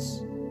apostles.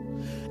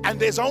 And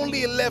there's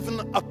only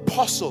 11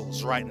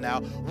 apostles right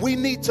now. We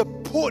need to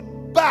put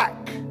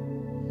back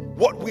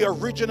what we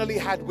originally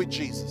had with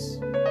Jesus.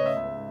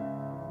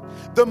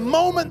 The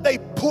moment they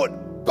put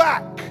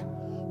back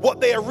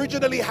what they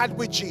originally had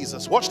with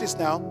Jesus, watch this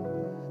now.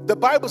 The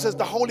Bible says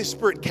the Holy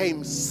Spirit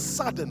came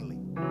suddenly.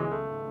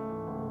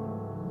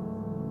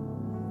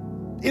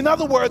 In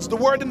other words, the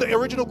word in the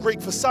original Greek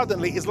for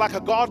suddenly is like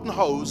a garden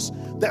hose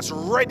that's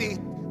ready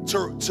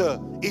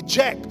to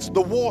eject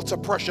the water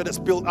pressure that's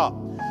built up.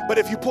 But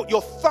if you put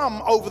your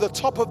thumb over the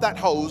top of that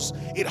hose,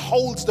 it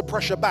holds the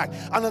pressure back.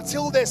 And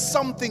until there's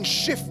something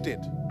shifted,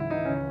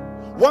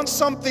 once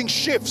something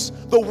shifts,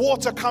 the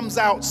water comes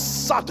out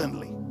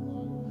suddenly.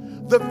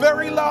 The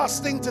very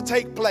last thing to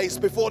take place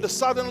before the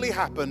suddenly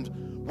happened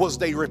was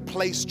they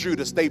replaced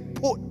Judas. They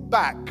put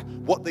back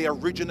what they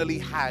originally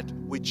had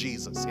with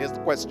Jesus. Here's the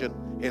question.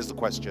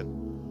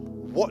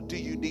 What do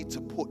you need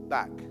to put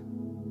back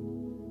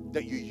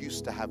that you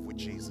used to have with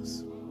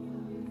Jesus?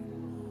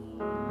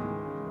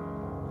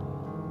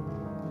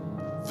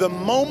 The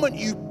moment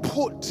you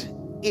put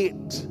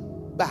it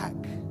back,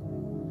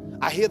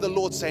 I hear the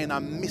Lord saying, I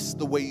miss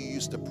the way you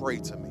used to pray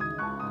to me.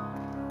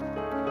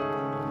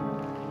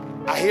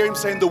 I hear him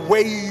saying the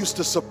way you used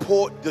to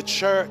support the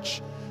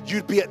church,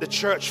 you'd be at the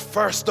church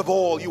first of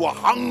all, you were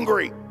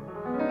hungry.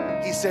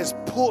 He says,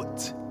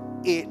 put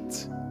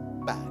it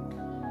back.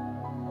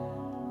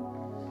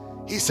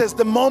 He says,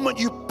 the moment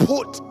you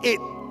put it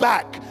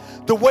back,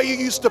 the way you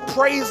used to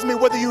praise me,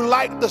 whether you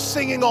like the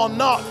singing or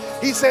not,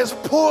 he says,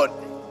 put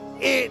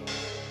it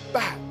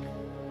back.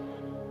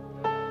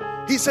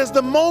 He says,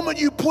 the moment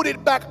you put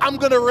it back, I'm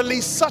going to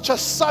release such a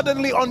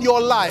suddenly on your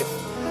life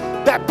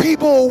that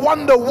people will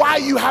wonder why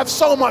you have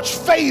so much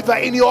favor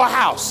in your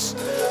house.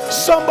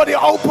 Somebody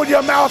open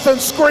your mouth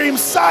and scream,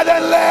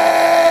 suddenly!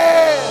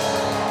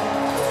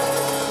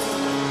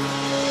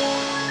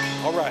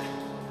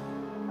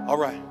 All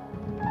right.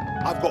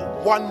 I've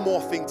got one more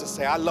thing to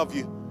say. I love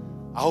you.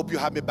 I hope you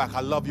have me back.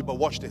 I love you, but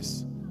watch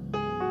this.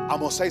 I'm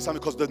going to say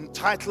something because the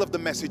title of the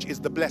message is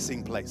The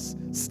Blessing Place.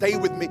 Stay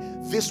with me.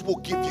 This will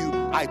give you,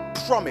 I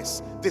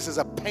promise, this is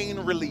a pain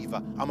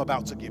reliever I'm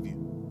about to give you.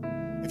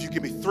 If you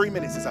give me 3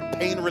 minutes, it's a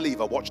pain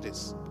reliever. Watch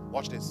this.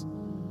 Watch this.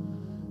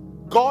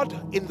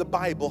 God in the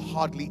Bible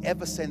hardly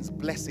ever sends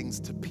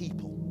blessings to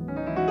people.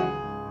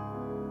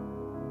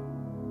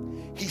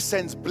 He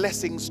sends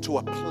blessings to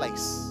a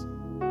place.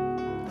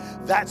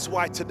 That's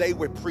why today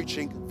we're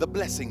preaching the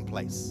blessing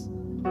place.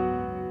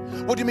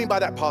 What do you mean by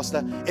that,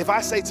 Pastor? If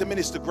I say to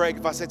Minister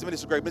Greg,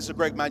 Minister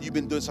Greg, man, you've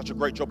been doing such a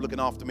great job looking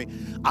after me.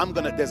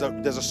 There's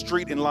a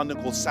street in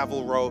London called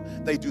Savile Row.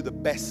 They do the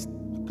best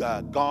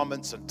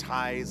garments and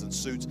ties and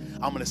suits.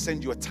 I'm going to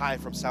send you a tie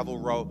from Savile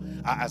Row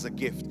as a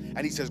gift.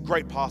 And he says,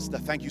 great, Pastor,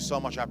 thank you so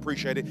much, I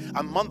appreciate it.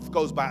 A month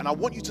goes by and I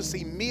want you to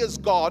see me as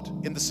God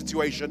in the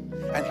situation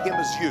and him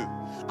as you.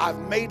 I've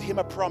made him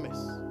a promise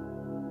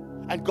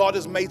and God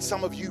has made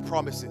some of you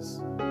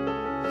promises.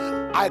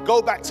 I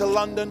go back to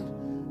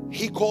London.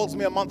 He calls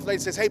me a month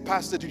later, says, hey,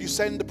 Pastor, did you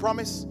send the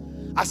promise?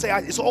 I say,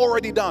 it's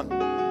already done.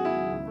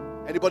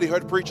 Anybody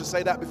heard preachers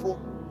say that before?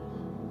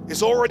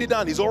 It's already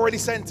done. He's already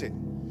sent it.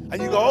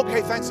 And you go,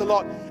 okay, thanks a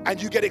lot.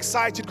 And you get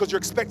excited because you're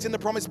expecting the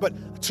promise, but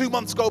 2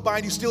 months go by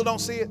and you still don't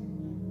see it.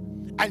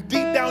 And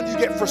deep down you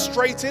get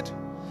frustrated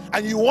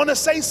and you want to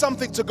say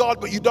something to God,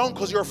 but you don't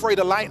because you're afraid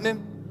of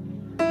lightning.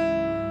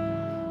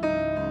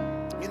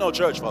 You know,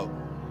 church folk.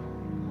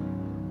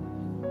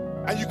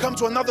 And you come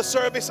to another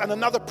service and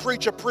another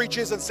preacher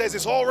preaches and says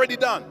it's already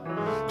done.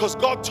 Because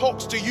God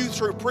talks to you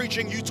through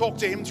preaching, you talk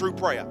to him through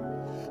prayer.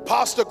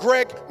 Pastor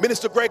Greg,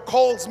 Minister Greg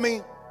calls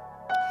me.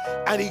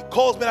 And he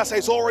calls me and I say,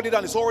 it's already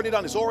done, it's already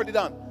done, it's already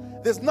done.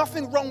 There's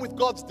nothing wrong with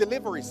God's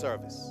delivery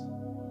service.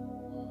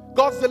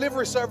 God's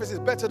delivery service is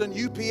better than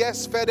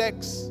UPS,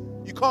 FedEx.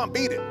 You can't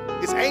beat it.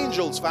 It's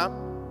angels, fam.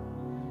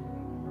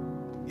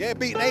 Yeah,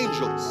 beating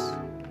angels.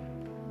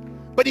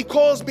 But he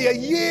calls me, a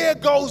year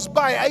goes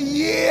by, a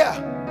year.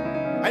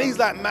 And he's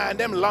like, man,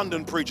 them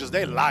London preachers,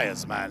 they're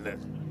liars, man.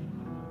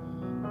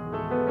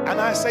 And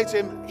I say to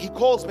him, he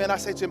calls me and I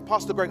say to him,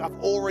 Pastor Greg, I've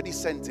already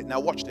sent it. Now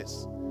watch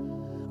this.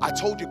 I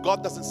told you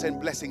God doesn't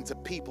send blessing to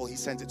people, he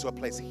sends it to a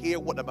place. Hear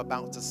what I'm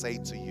about to say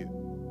to you.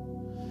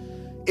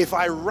 If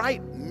I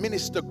write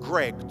Minister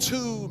Greg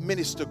to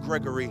Minister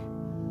Gregory,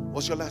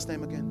 what's your last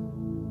name again?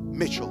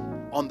 Mitchell,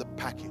 on the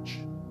package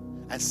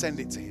and send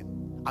it to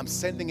him. I'm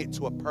sending it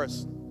to a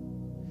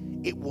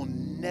person. It will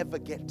never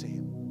get to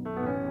him.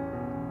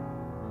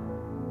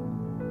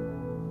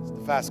 It's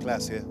the fast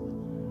class here.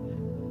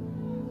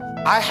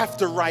 I have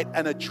to write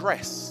an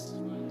address.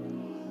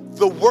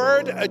 The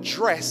word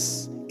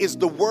address is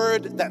the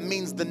word that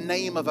means the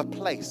name of a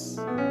place.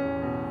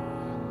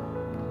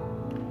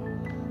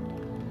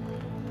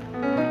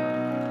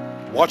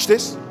 Watch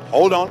this.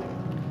 Hold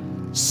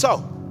on.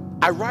 So,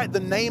 I write the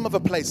name of a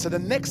place. So the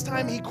next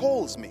time he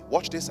calls me,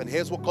 watch this, and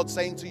here's what God's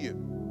saying to you.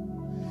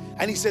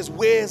 And he says,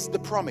 where's the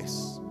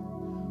promise?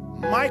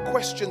 My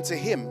question to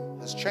him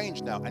has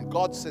changed now, and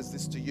God says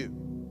this to you.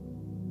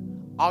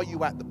 Are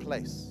you at the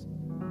place?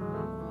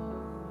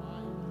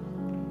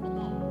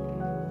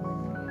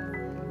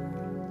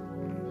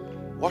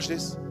 Watch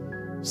this.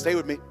 Stay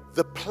with me.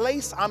 The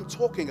place I'm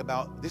talking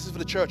about, this is for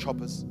the church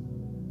hoppers,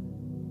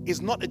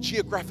 is not a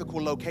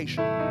geographical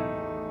location.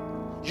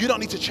 You don't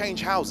need to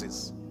change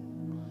houses.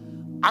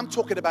 I'm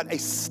talking about a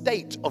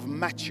state of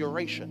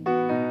maturation.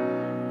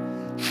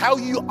 How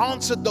you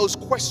answered those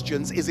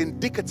questions is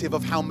indicative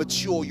of how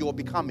mature you're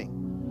becoming.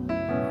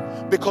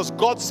 Because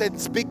God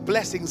sends big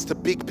blessings to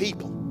big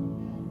people.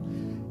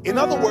 In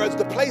other words,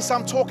 the place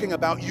I'm talking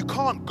about, you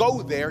can't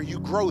go there, you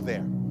grow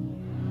there.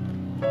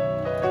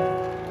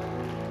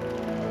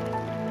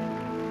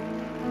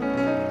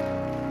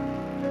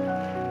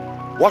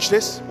 Watch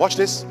this, watch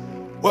this.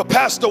 Well,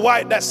 Pastor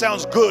White, that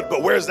sounds good,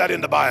 but where's that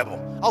in the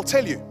Bible? I'll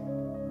tell you.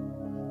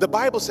 The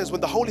Bible says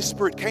when the Holy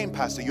Spirit came,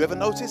 Pastor, you ever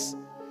notice?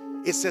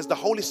 It says the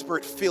Holy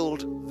Spirit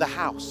filled the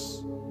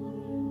house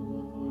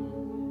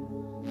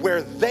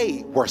where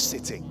they were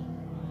sitting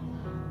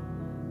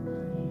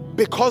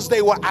because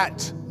they were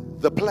at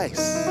the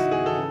place.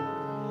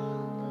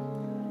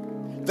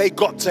 They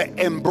got to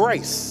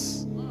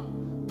embrace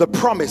the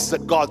promise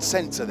that God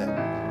sent to them.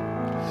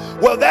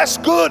 Well, that's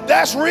good.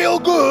 That's real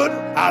good.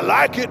 I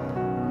like it.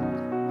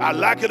 I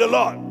like it a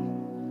lot.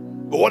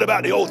 But what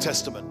about the Old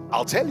Testament?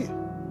 I'll tell you.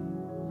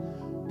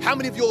 How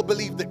many of you all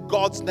believe that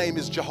God's name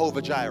is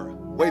Jehovah Jireh?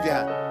 Wave your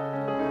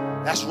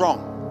hand. That's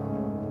wrong.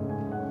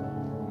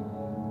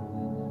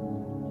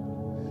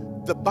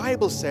 The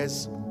Bible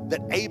says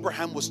that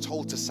Abraham was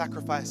told to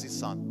sacrifice his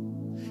son.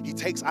 He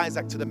takes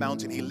Isaac to the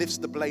mountain. He lifts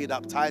the blade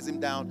up, ties him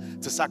down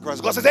to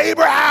sacrifice. God says,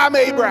 Abraham,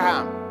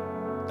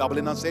 Abraham. Double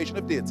enunciation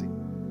of deity.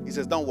 He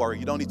says, don't worry,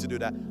 you don't need to do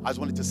that. I just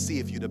wanted to see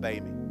if you'd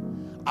obey me.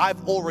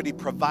 I've already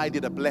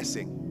provided a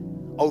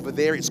blessing. Over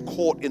there, it's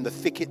caught in the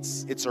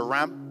thickets. It's a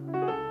ram.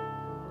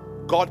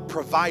 God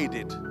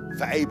provided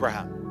for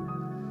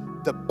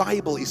Abraham. The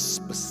Bible is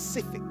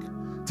specific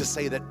to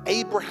say that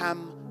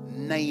Abraham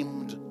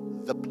named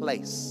the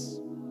place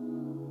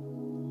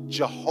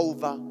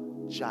Jehovah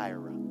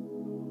Jireh.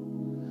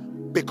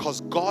 Because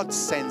God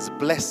sends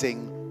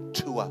blessing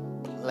to a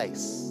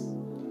place.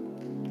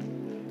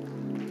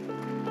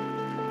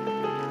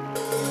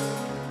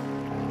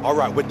 All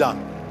right, we're done.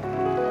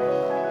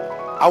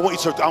 I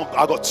want you to,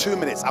 I got 2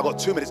 minutes. I got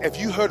 2 minutes. If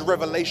you heard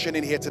revelation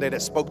in here today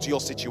that spoke to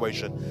your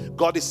situation,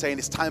 God is saying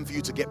it's time for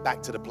you to get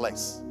back to the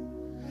place.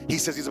 He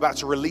says he's about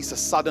to release a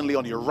suddenly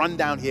on you. Run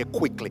down here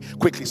quickly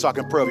so I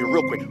can pray over you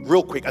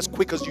real quick, as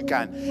quick as you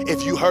can.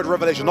 If you heard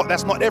revelation,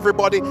 that's not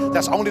everybody.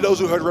 That's only those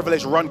who heard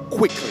revelation. Run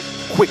quickly.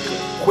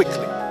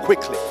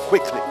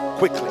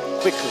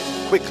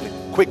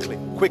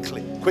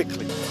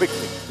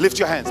 Lift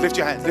your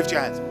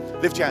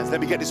hands.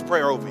 Let me get this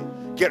prayer over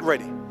you. Get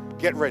ready.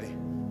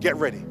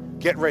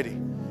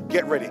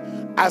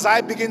 As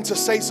I begin to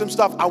say some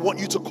stuff, I want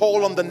you to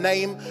call on the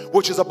name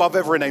which is above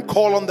every name.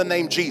 Call on the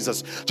name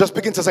Jesus. Just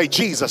begin to say,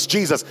 Jesus,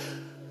 Jesus.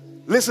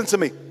 Listen to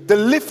me. The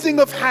lifting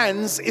of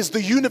hands is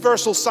the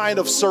universal sign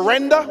of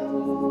surrender,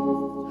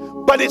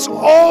 but it's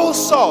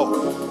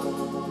also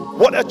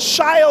what a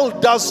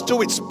child does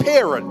to its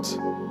parent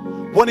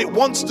when it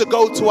wants to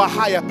go to a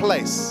higher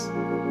place.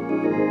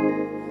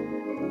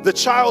 The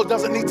child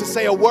doesn't need to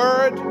say a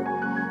word.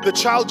 The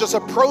child just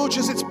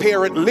approaches its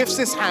parent, lifts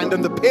his hand,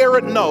 and the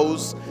parent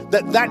knows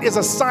that that is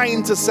a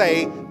sign to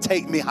say,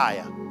 take me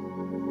higher.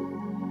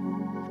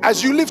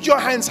 As you lift your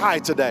hands high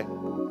today,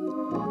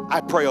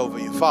 I pray over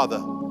you. Father,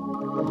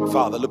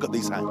 look at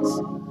these hands.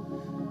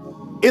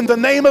 In the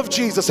name of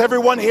Jesus,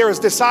 everyone here has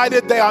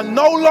decided they are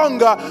no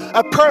longer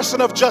a person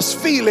of just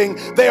feeling,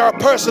 they are a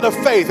person of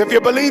faith. If you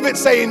believe it,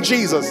 say in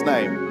Jesus'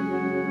 name.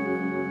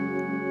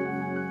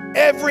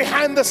 Every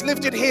hand that's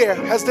lifted here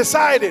has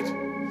decided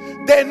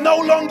they're no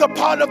longer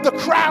part of the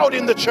crowd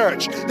in the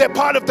church. They're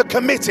part of the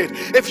committed.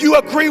 If you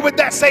agree with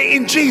that, say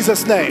in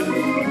Jesus' name.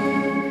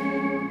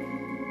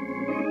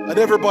 And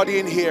everybody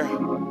in here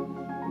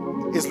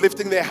is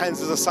lifting their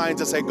hands as a sign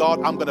to say,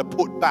 God, I'm going to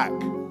put back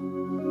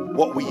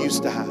what we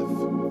used to have.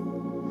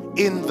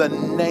 In the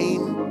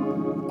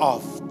name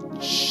of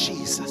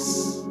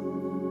Jesus.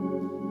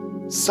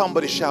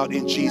 Somebody shout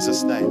in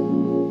Jesus'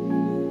 name.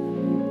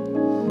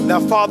 Now,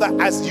 Father,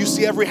 as you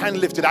see every hand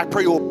lifted, I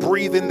pray you'll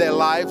breathe in their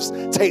lives,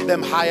 take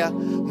them higher,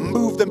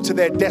 move them to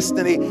their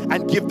destiny,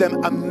 and give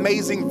them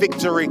amazing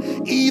victory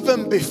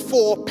even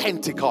before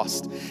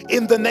Pentecost.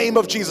 In the name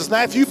of Jesus.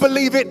 Now, if you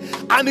believe it,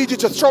 I need you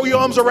to throw your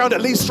arms around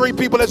at least 3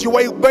 people as you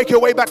make your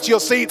way back to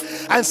your seat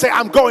and say,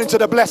 I'm going to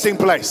the blessing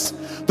place.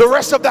 The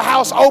rest of the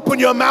house, open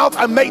your mouth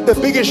and make the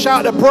biggest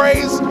shout of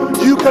praise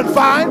you can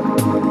find.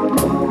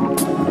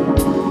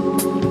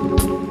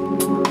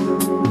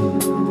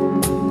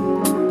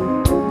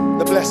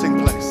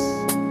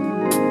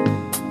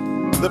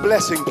 The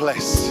blessing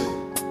place.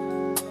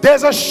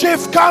 There's a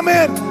shift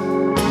coming.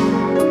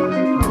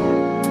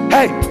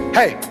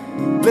 Hey,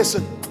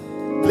 listen.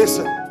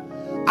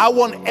 I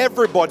want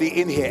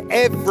everybody in here,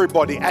 at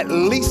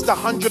least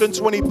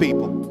 120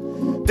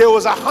 people. There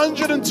was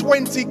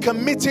 120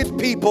 committed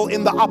people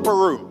in the upper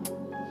room.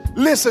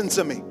 Listen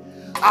to me.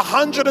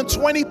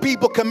 120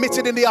 people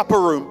committed in the upper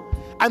room,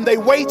 and they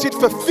waited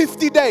for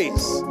 50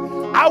 days.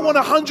 I want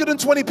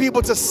 120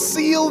 people to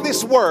seal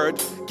this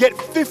word, get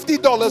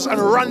 $50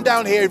 and run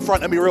down here in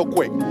front of me real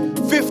quick.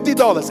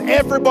 $50.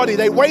 Everybody,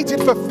 they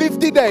waited for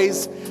 50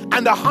 days,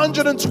 and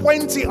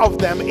 120 of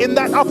them in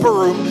that upper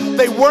room,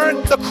 they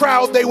weren't the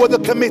crowd, they were the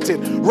committed.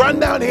 Run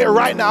down here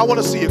right now. I want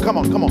to see you. Come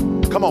on, come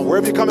on, come on.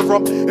 Wherever you're coming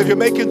from, if you're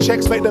making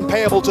checks, make them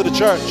payable to the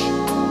church.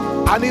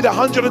 I need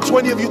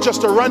 120 of you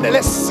just to run there.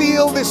 Let's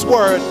seal this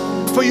word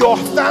for your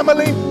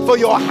family, for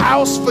your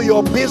house, for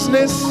your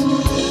business.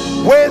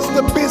 Where's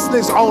the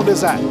business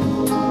owners at?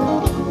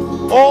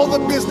 All the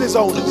business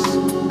owners.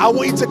 I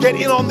want you to get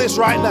in on this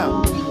right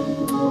now.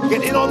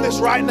 Get in on this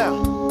right now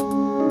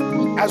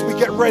as we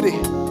get ready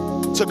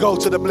to go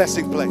to the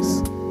blessing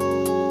place.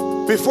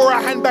 Before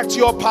I hand back to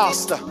your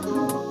pastor,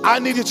 I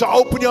need you to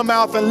open your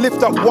mouth and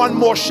lift up one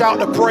more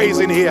shout of praise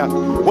in here.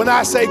 When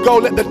I say go,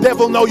 let the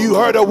devil know you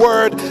heard a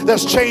word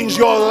that's changed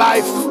your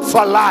life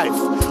for life.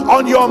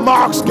 On your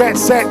marks, get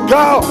set,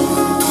 go.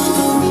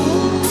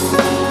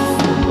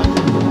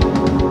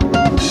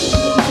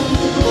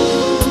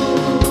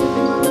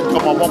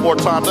 Come on, one more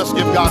time. Let's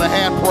give God a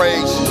hand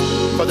praise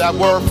for that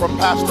word from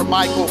Pastor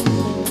Michael.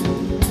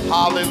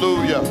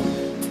 Hallelujah.